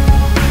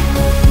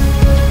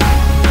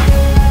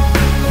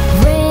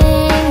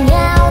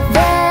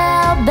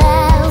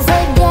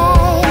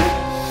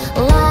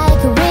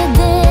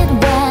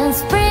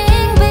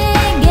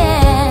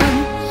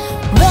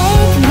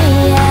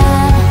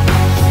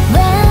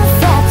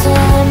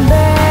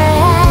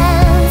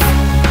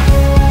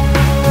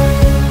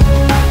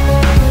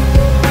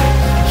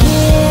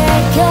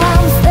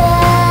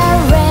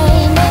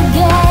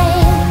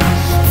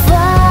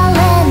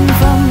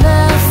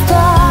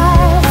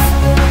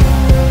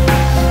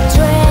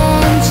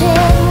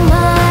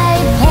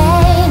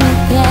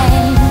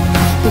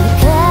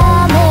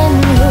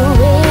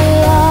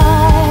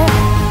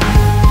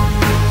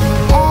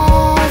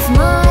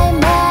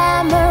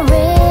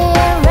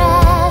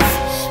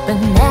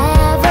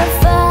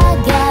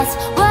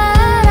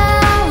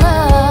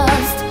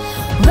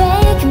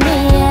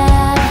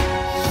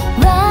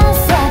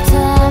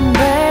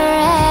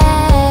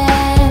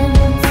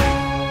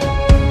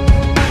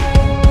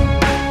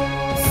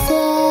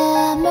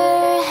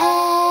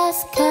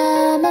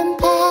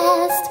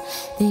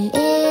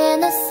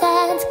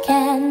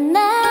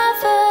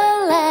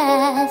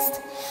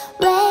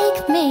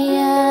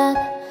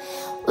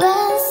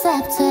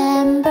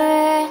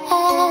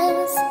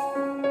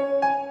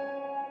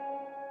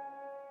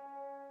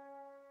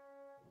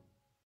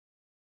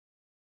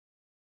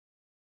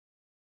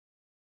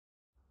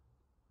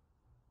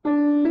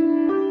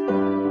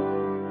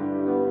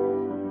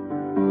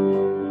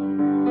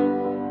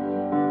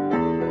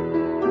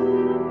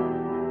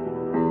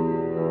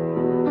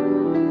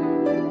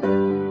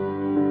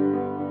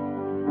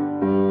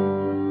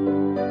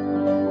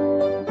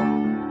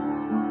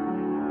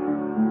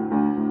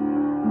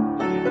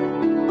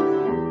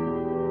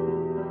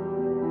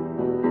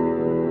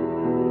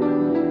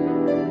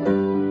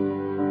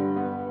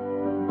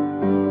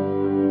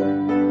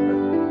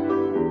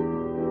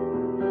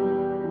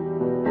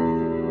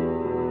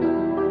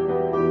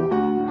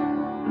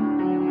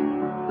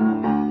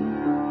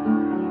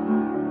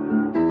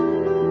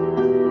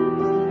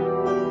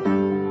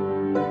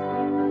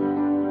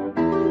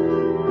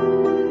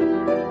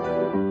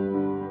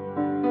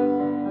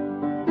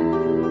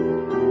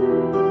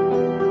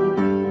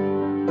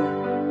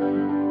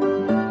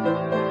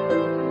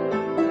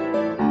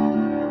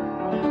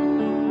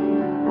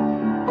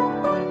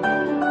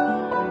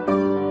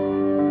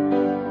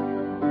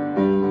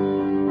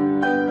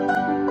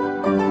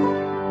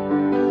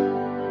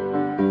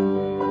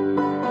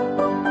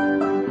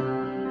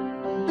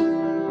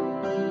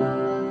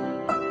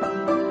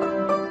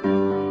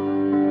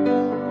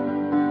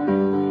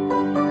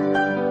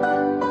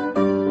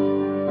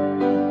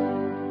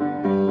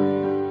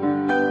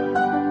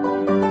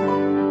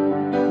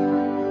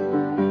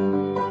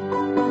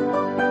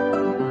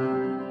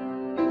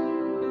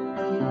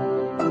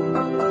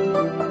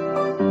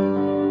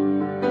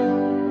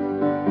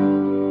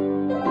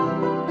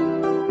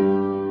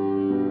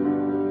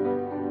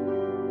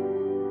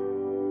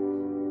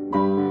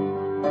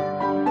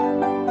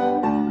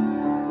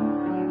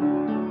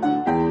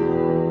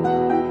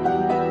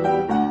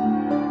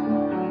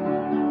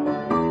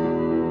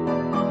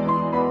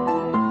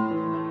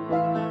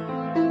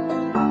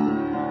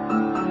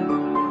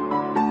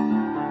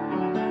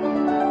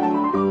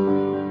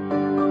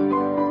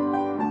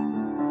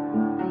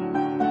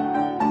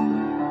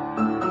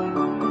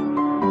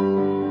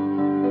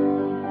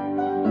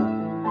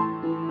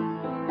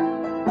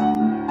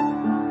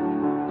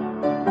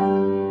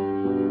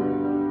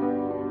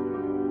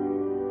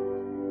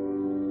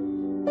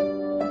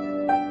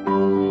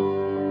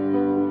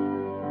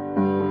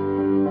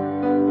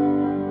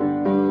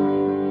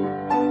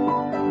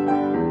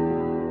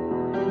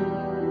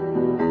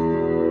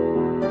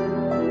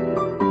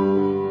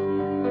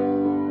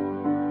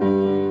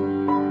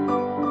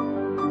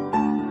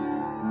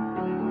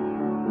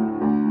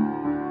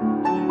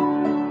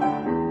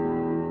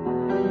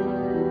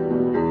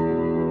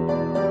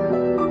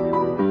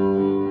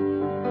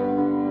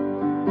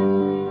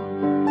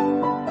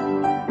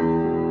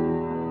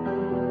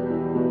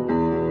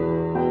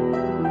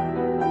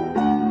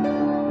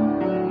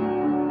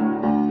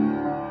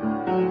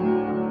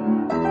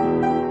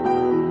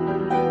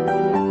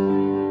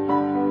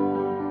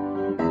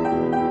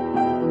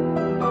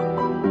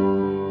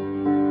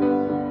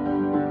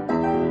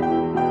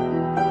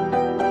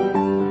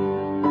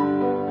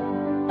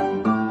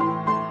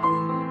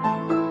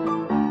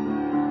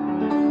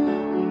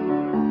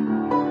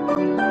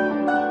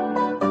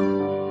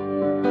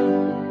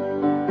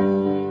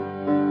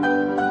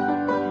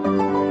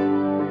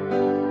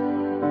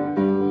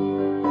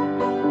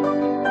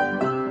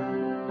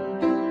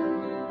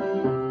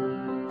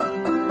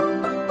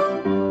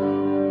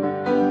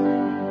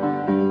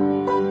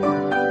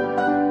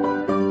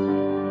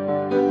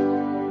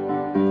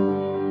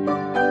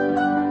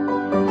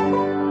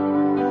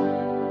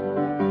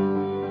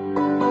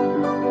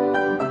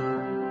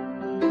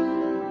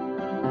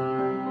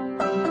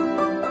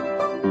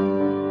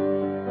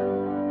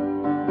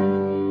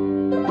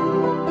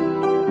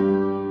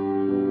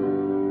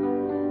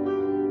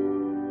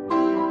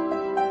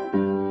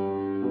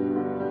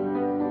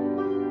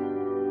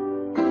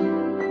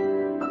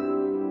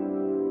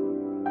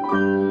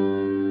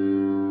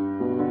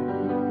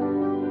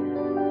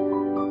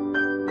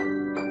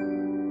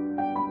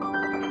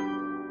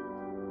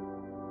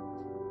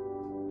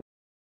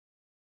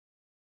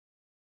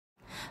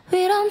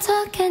 We don't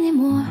talk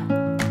anymore.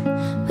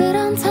 We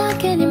don't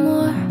talk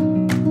anymore.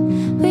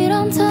 We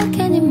don't talk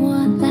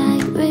anymore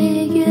like we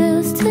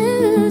used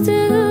to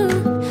do.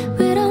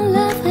 We don't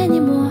laugh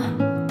anymore.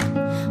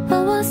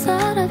 What was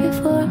all of you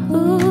for?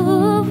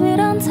 Ooh, we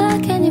don't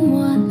talk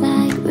anymore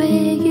like we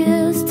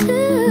used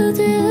to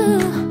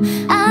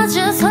do. I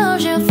just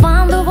hope you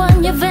found the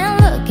one you've been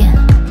looking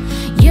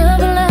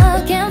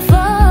for.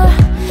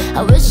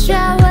 I wish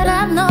I would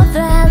have known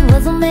that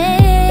wasn't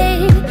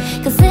me.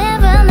 'Cause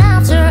even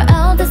after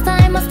all this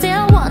time I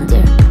still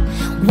wonder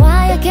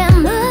why I can't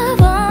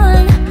move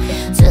on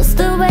just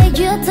the way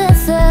you did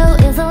so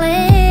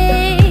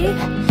easily.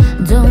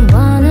 Don't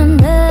wanna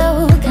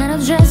know what kind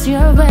of dress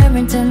you're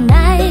wearing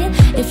tonight,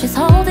 if she's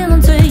holding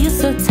on to you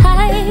so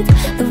tight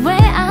the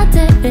way I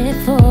did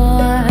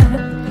before.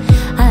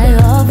 I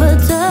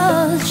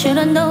overdosed,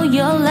 should've known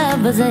your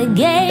love was a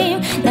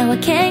game. Now I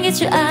can't get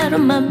you out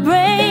of my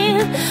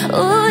brain.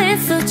 Ooh,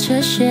 it's such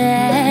a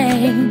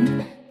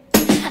shame.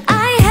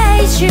 I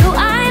hate you,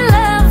 I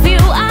love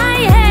you, I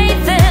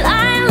hate that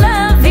I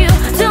love you.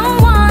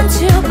 Don't want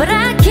you, but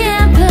I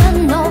can't put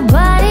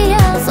nobody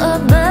else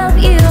above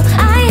you.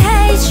 I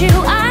hate you,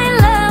 I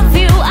love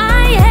you,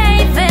 I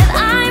hate that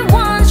I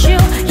want you.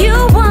 You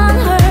want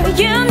her,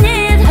 you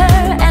need her,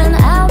 and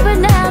I would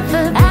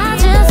never. I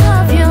just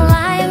hope you're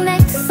lying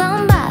next to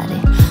somebody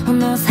who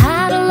knows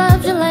how to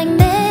love you like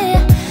me.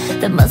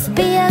 There must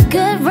be a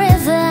good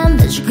reason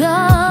that you're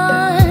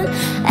gone.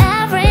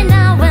 Every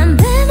now and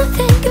then I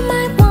think you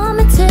might want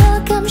me to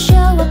come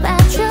show up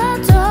at your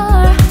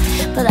door,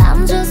 but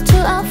I'm just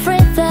too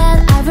afraid that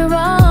I'll be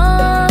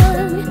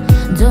wrong.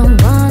 Don't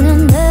wanna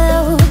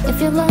know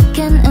if you're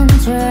looking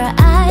into her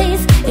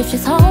eyes, if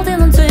she's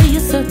holding on to you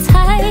so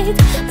tight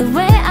the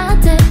way I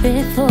did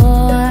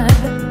before.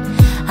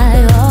 I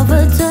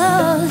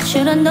overdosed,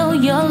 should've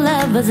known your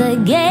love was a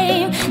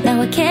game.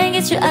 Now I can't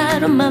get you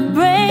out of my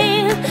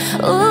brain.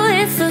 Ooh,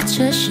 it's such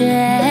a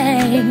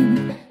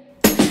shame.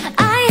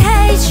 I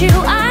hate you,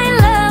 I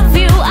love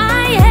you,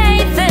 I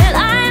hate that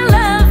I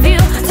love you.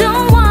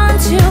 Don't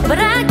want you, but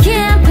I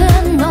can't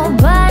put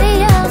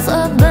nobody else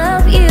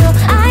above you.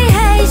 I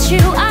hate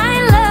you, I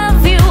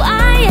love you,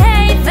 I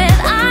hate that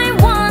I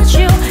want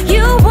you.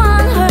 You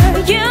want her,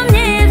 you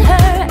need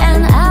her,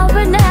 and I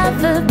would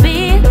never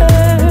be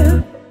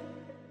her.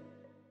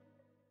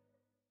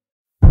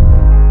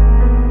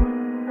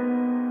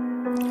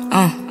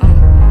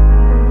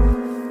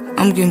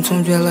 I'm getting to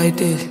him just like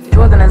this.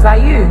 Jordan, is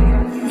that you?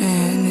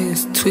 Man,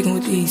 niggas tweaking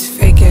with these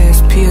fake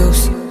ass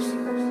pills.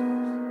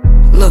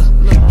 Look,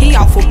 he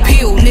off a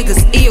pill,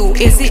 niggas ill,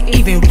 is it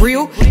even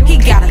real? He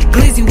got a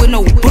glizzy with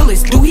no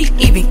bullets, do he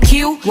even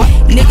kill? What?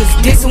 Niggas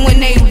dissing when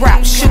they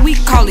rap, should we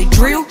call it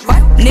drill?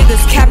 What?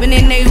 Niggas capping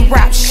in they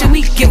rap, should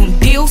we give them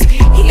deals?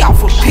 He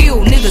off a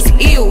pill, niggas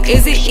ill,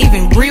 is it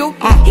even real?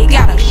 He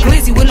got a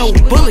glizzy with no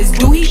bullets,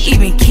 do he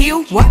even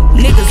kill? What?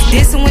 Niggas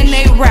dissing when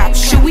they rap,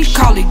 should we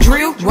call it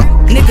drill? What?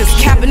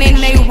 Niggas capping in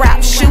they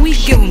rap, should we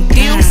give them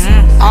deals?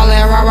 All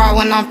that rah-rah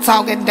when I'm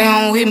talking, they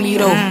don't hit me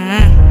though.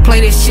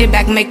 Play this shit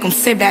back, make them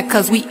sit back,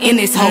 cause we in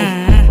this hole.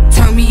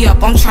 Turn me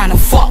up, I'm tryna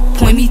fuck,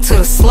 point me to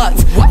the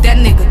sluts. That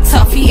nigga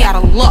tough, he out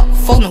of luck,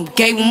 phone him,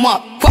 gave him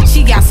up.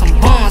 She got some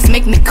buns,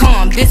 make me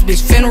come, this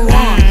bitch finna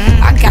run.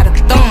 I got a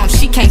thumb,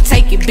 she can't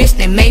take it, bitch,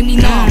 that made me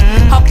numb.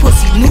 Her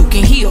pussy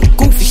nukin', he a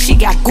goofy, she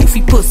got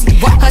goofy pussy.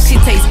 Her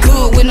shit tastes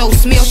good with no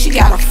smell, she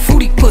got a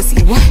fruity pussy.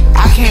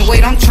 I can't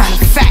wait, I'm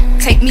tryna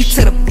fact, take me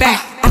to the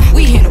back.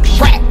 We in a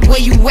rap, where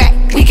you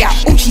at? We got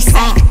Uchi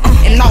sound.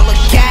 And all the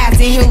guys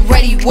in here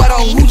ready, what a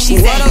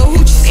hoochie's at.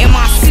 In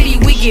my city,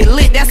 we get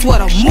lit, that's what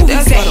a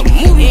movie's at.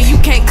 And you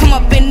can't come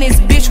up in this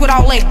bitch with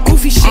all that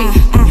goofy shit.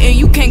 And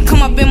you can't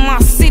come up in my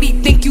city,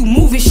 think you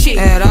moving shit.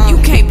 You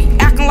can't be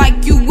acting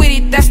like you with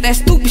it, that's that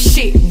stupid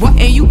shit.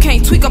 And you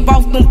can't tweak up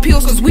off them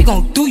pills, cause we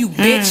gon' do you,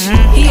 bitch.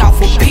 He off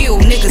a pill,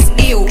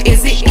 niggas ill,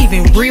 is it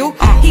even real?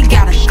 He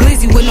got a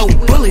glizzy with no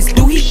bullets,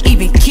 do he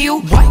even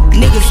kill?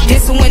 Niggas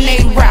dissing when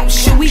they rap,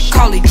 should we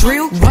call it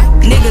drill?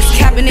 Niggas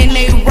capping in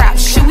they rap,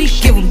 should we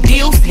give them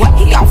deals?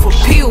 He off a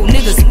pill,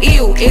 niggas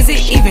ill, is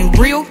it even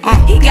real?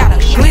 He got a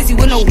glizzy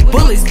with no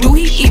bullets, do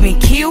he even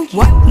kill?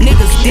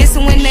 Niggas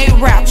dissing when they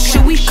rap,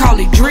 should we call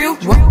it drill?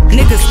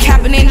 Niggas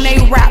capping in they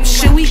rap,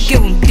 should we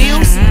give them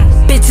deals?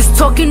 Bitches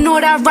talking all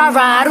that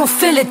rah-rah, I don't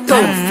feel it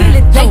though.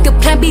 Like the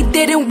plan B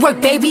didn't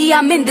work, baby,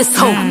 I'm in this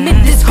hole.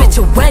 This bitch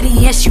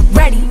already and she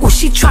ready, ooh,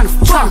 she tryna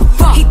fuck.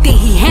 He think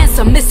he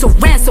handsome, Mr.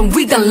 Ransom,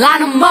 we done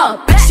line him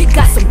up. She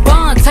got some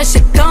buns, touch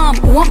your thumb,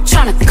 ooh, I'm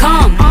tryna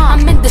come.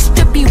 I'm in the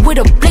strippy with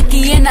a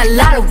blicky and a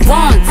lot of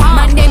runs.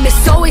 My name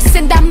is always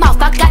in that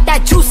mouth, I got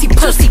that juicy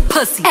pussy.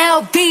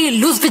 LV,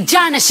 loose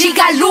vagina, she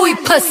got Louis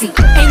pussy.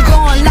 Ain't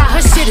gon' lie,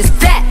 her shit is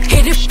fat,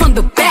 hit it from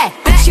the back.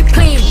 She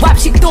playing wop,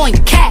 she throwing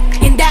cat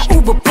in that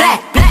Uber black.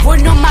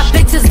 One of my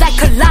bitches like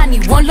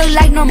Kalani, one look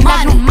like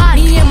Normani.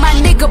 Me and my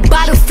nigga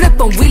bottle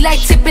flippin', we like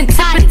tippin'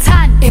 tiny.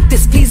 If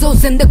there's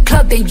Bezos in the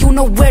club, then you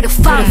know where to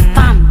find me.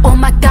 All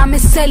my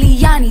diamonds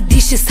Celiani,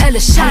 these shit's hella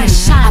shine.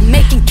 I'm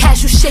making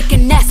cash, you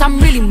shaking ass, I'm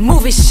really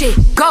moving shit.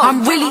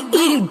 I'm really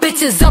eating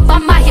bitches up,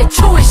 I'm out here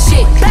chewing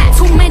shit.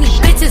 Too many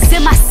bitches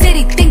in my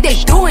city think they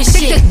doing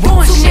shit.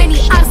 Too many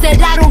ops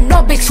that I don't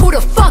know, bitch, who the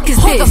fuck is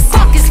this?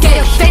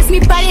 Scared to face me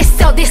by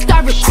themselves, they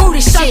start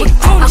recruiting shit.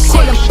 I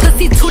call them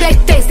pussy to their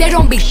face, they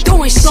don't be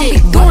doing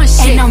shit.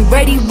 And I'm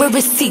ready with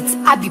receipts,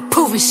 I be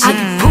proving shit.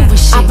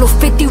 I blow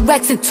 50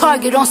 racks in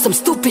Target on some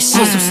stupid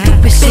shit.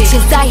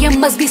 Bitches out here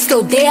must be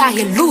slow, they out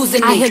here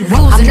losing it.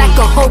 I'm like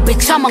a hoe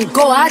bitch, I'm on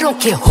go, I don't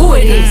care who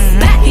it is.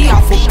 He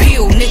off a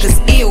pill, niggas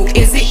ill,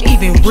 is it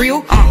even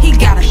real? He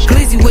got a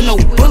glizzy with no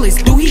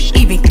bullets, do he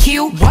even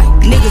kill? What?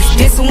 Niggas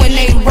dissing when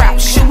they rap,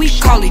 should we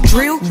call it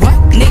drill? What?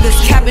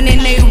 Niggas capping in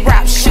they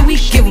rap, should we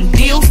give them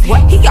deals?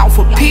 What? He off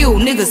a pill,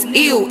 niggas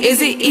ill,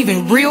 is it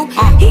even real?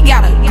 He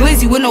got a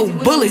glizzy with no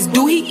bullets,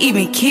 do he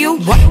even kill?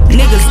 What?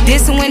 Niggas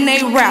dissing when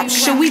they rap,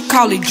 should we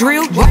call it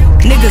drill? What?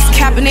 Niggas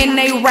capping in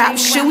they rap,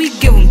 should we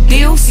give them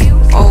deals?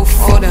 Oh,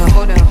 for the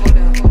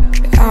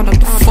I don't know what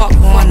the fuck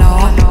going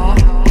on.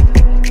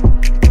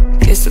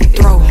 It's a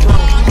throw.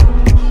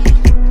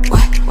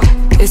 What?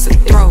 It's a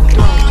throw.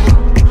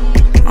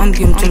 I'm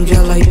giving them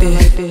jail like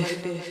this.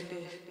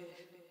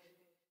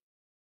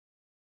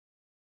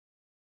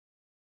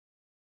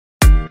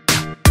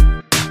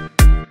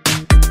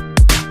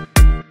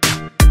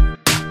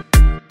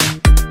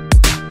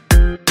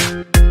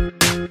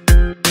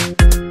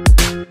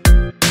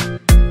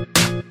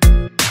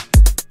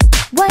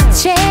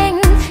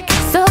 Watching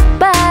계속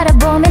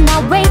바라보면 나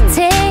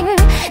waiting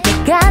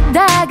네가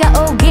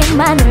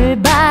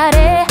다가오기만을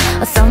바래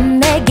어서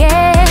내게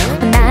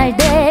날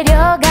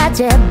데려가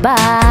제발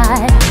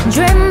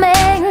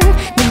Dreaming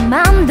네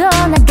맘도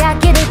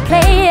나가기를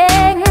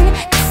playing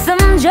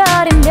가슴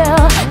저리며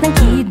난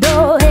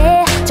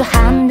기도해 저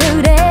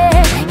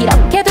하늘에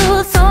이렇게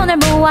두 손을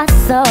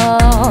모았어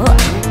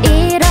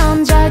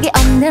이런 적이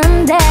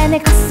없는데 내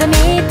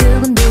가슴이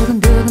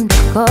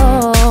두근두근두근두고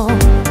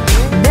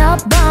몇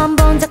번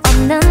본 적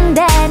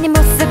없는데 네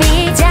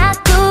모습이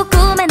자꾸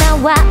꿈에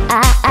나와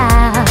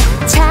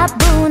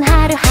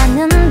차분하려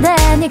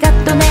하는데 네가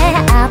또 내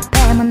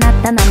앞에만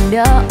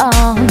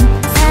나타나면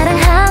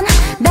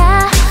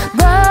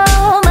사랑한다고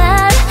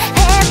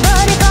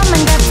말해버릴 것만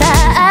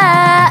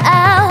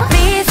같아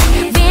Please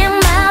be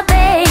my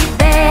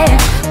baby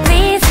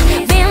Please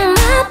be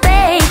my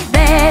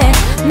baby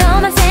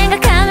너만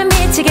생각하면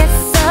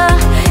미치겠어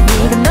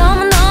네가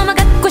너무너무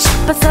갖고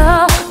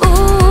싶어서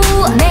너의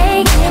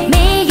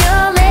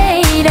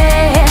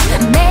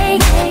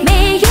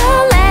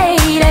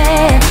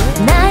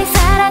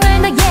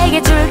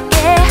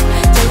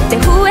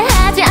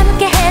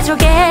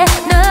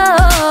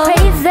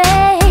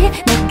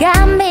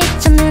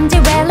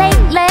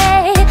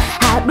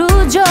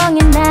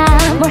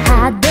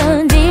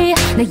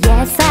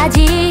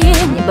사진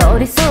네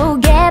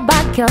머릿속에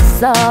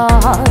박혔어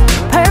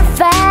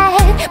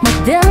Perfect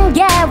모든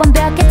게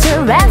완벽해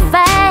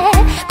terrific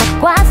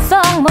겉과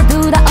속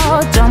모두 다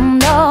어쩜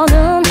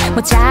너는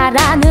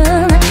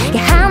모자라는 게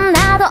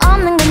하나도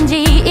없는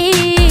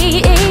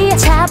건지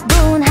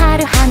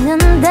차분하려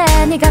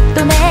하는데 네가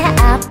또 내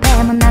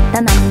앞에만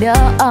나타나면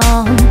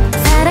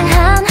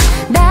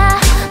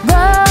사랑한다고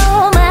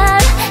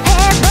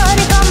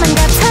말해버릴 것만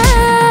같아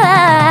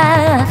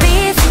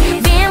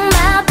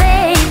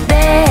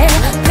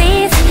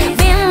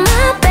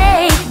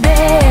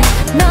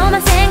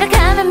너만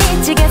생각하면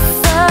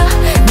미치겠어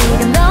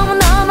네가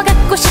너무너무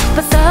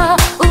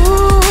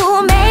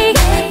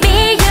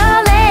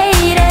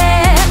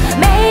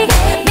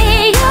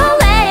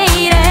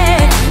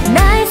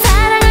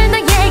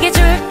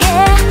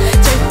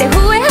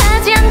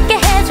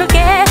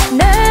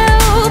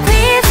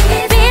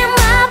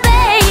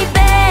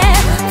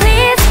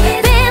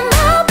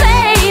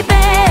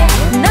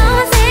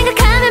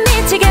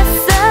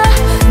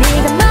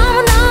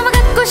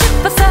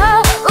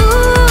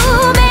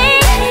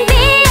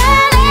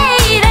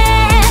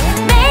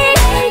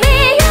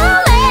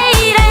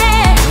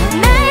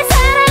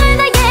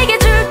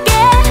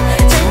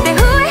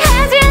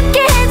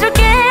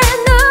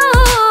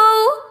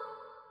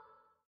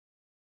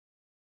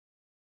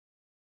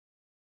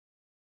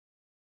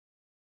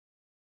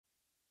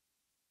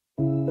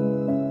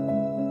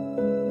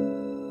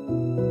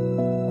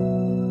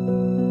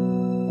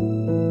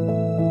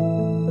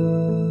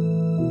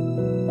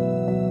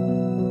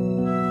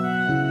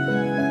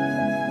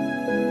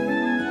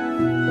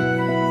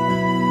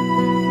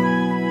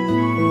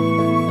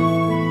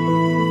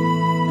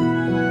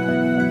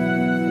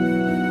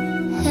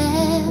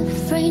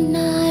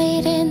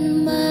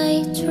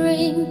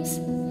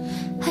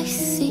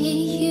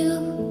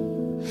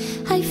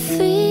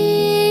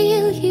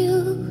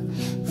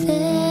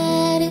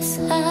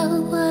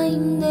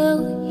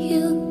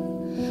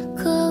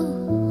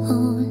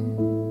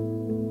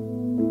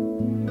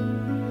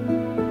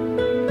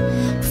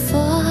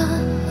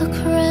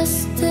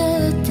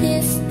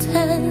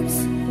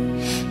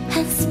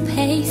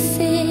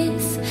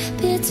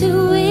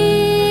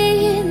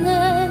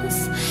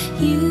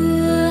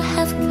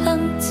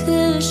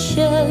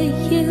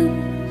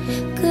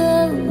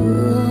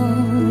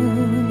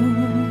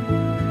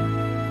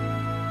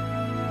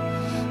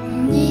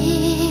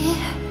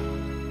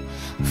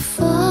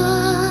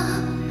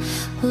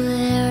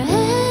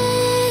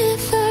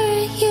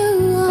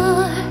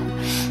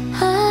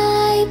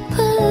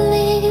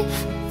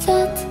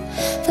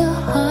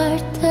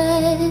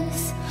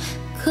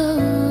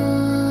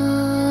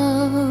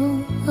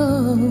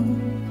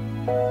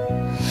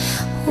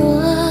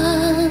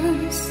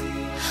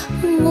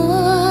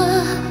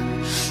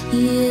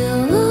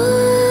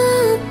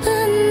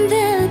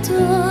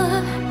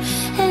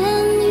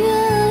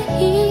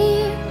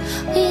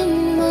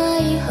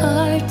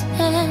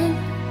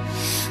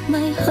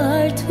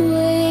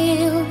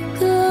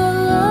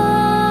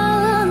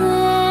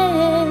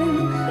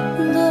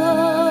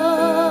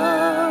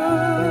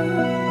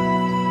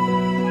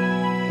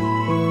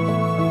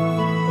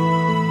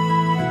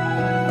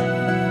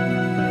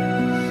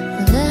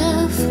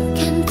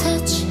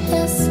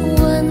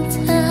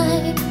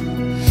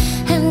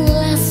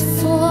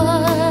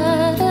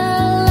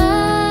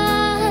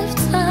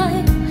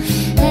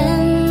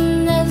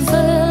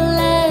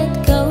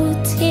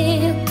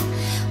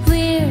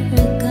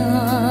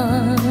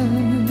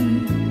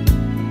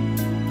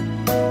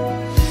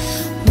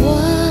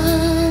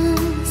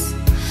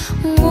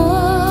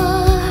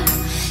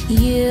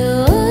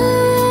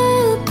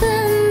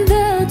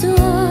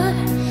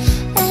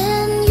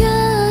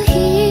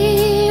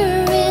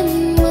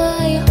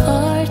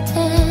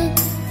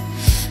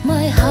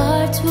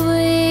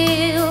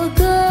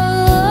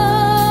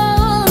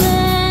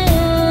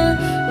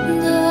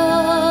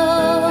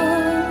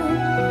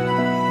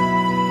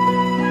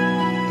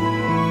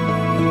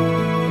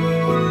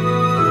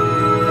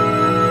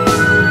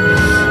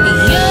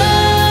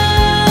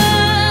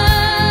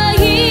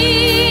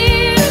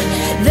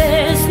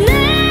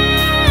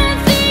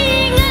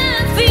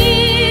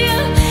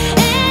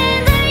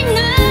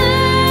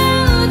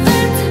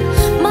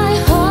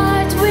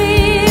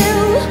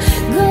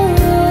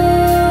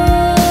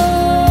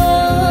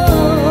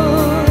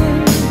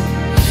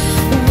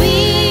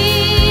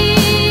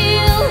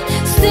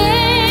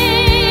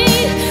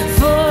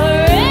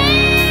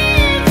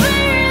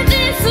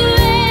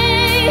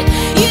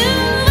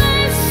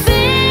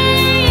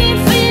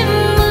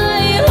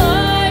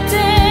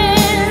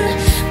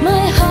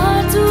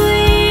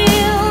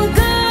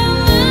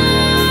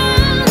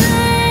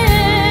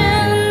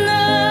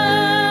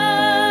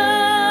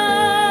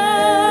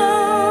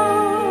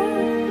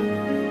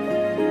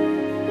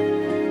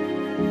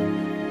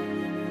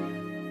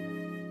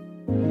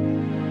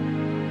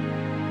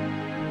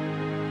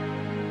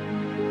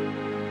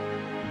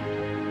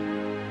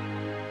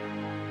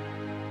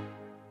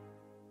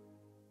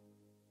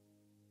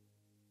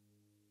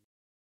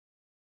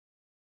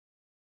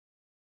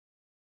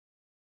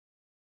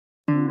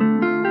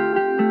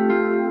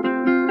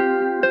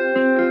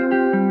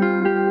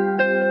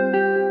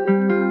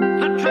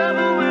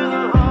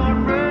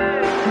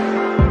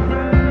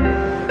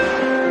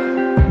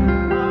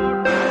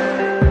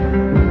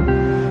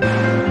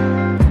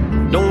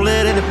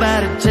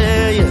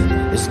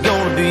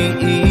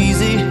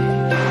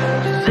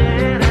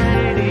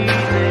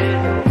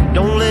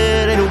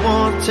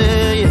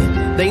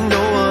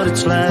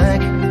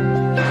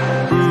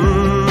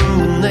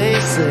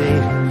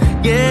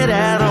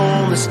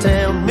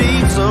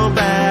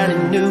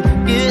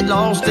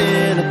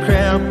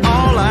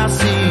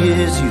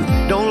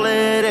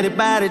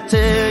nobody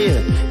tell you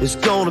it's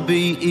gonna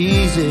be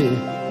easy.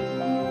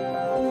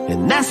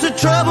 And that's the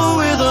trouble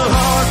with a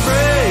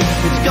heartbreak.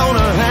 It's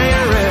gonna hang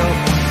around,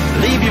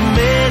 leave you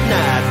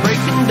midnight,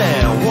 breaking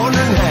down,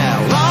 wondering how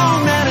long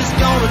that it's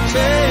gonna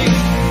take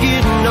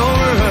getting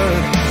over her.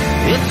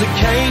 It's a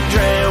can't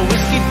drown,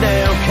 whiskey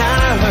down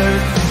kinda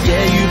hurt.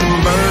 Yeah, you can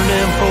burn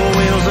them four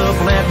wheels up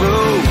on that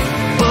road,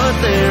 but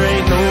there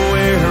ain't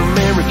nowhere her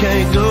memory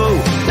can't go.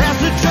 That's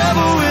the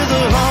trouble with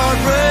a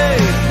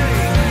heartbreak.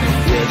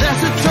 Yeah,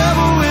 that's the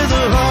trouble with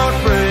a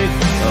heartbreak.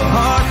 A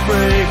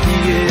heartbreak,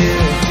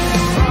 yeah.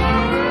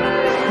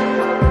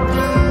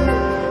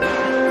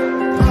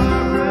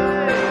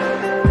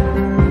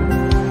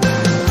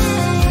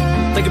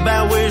 Think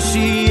about where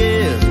she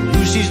is,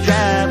 who she's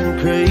driving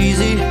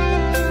crazy.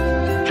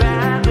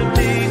 Driving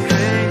me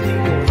crazy.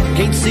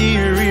 Can't see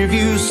her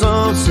rearview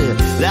sunset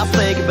without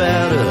thinking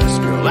about us.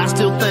 Girl, I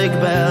still think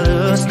about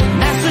us.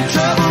 That's the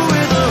trouble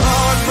with a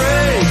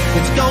heartbreak.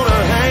 It's gonna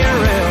hang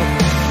around,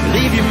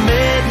 leave you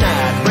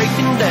midnight,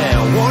 breaking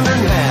down,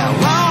 wondering how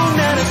long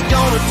that it's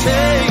gonna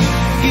take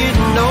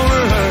getting over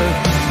her.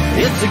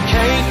 It's a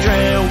can't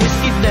drown,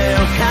 whiskey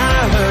down,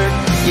 kinda hurt.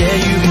 Yeah,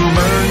 you can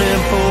burn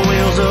them four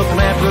wheels up on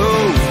that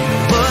road,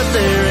 but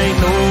there ain't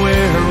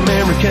nowhere her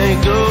memory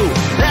can't go.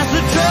 That's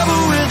the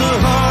trouble with a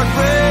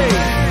heartbreak.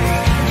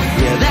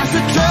 Yeah, that's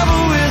the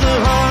trouble with a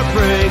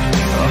heartbreak.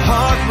 A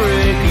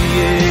heartbreak,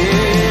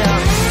 yeah.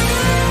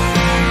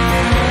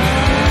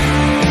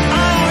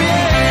 Oh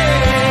yeah,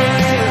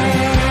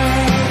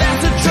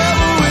 that's the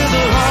trouble with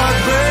a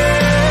heartbreak.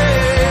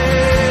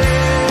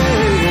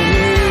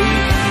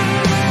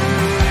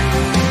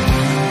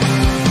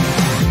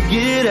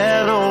 Get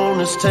out on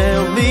this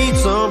town, meet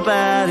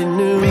somebody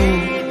new.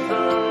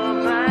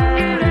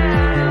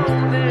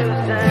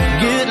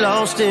 Get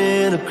lost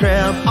in a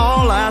crowd,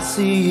 all I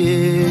see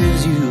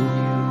is you.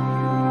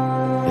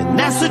 And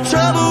that's the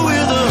trouble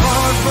with a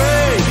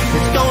heartbreak.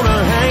 It's gonna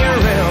hang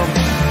around,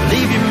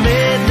 leave you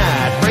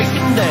midnight,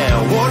 breaking down,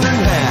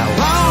 wondering how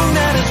long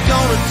that it's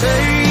gonna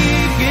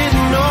take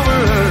getting over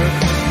her.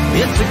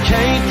 It's a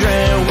can't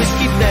drown,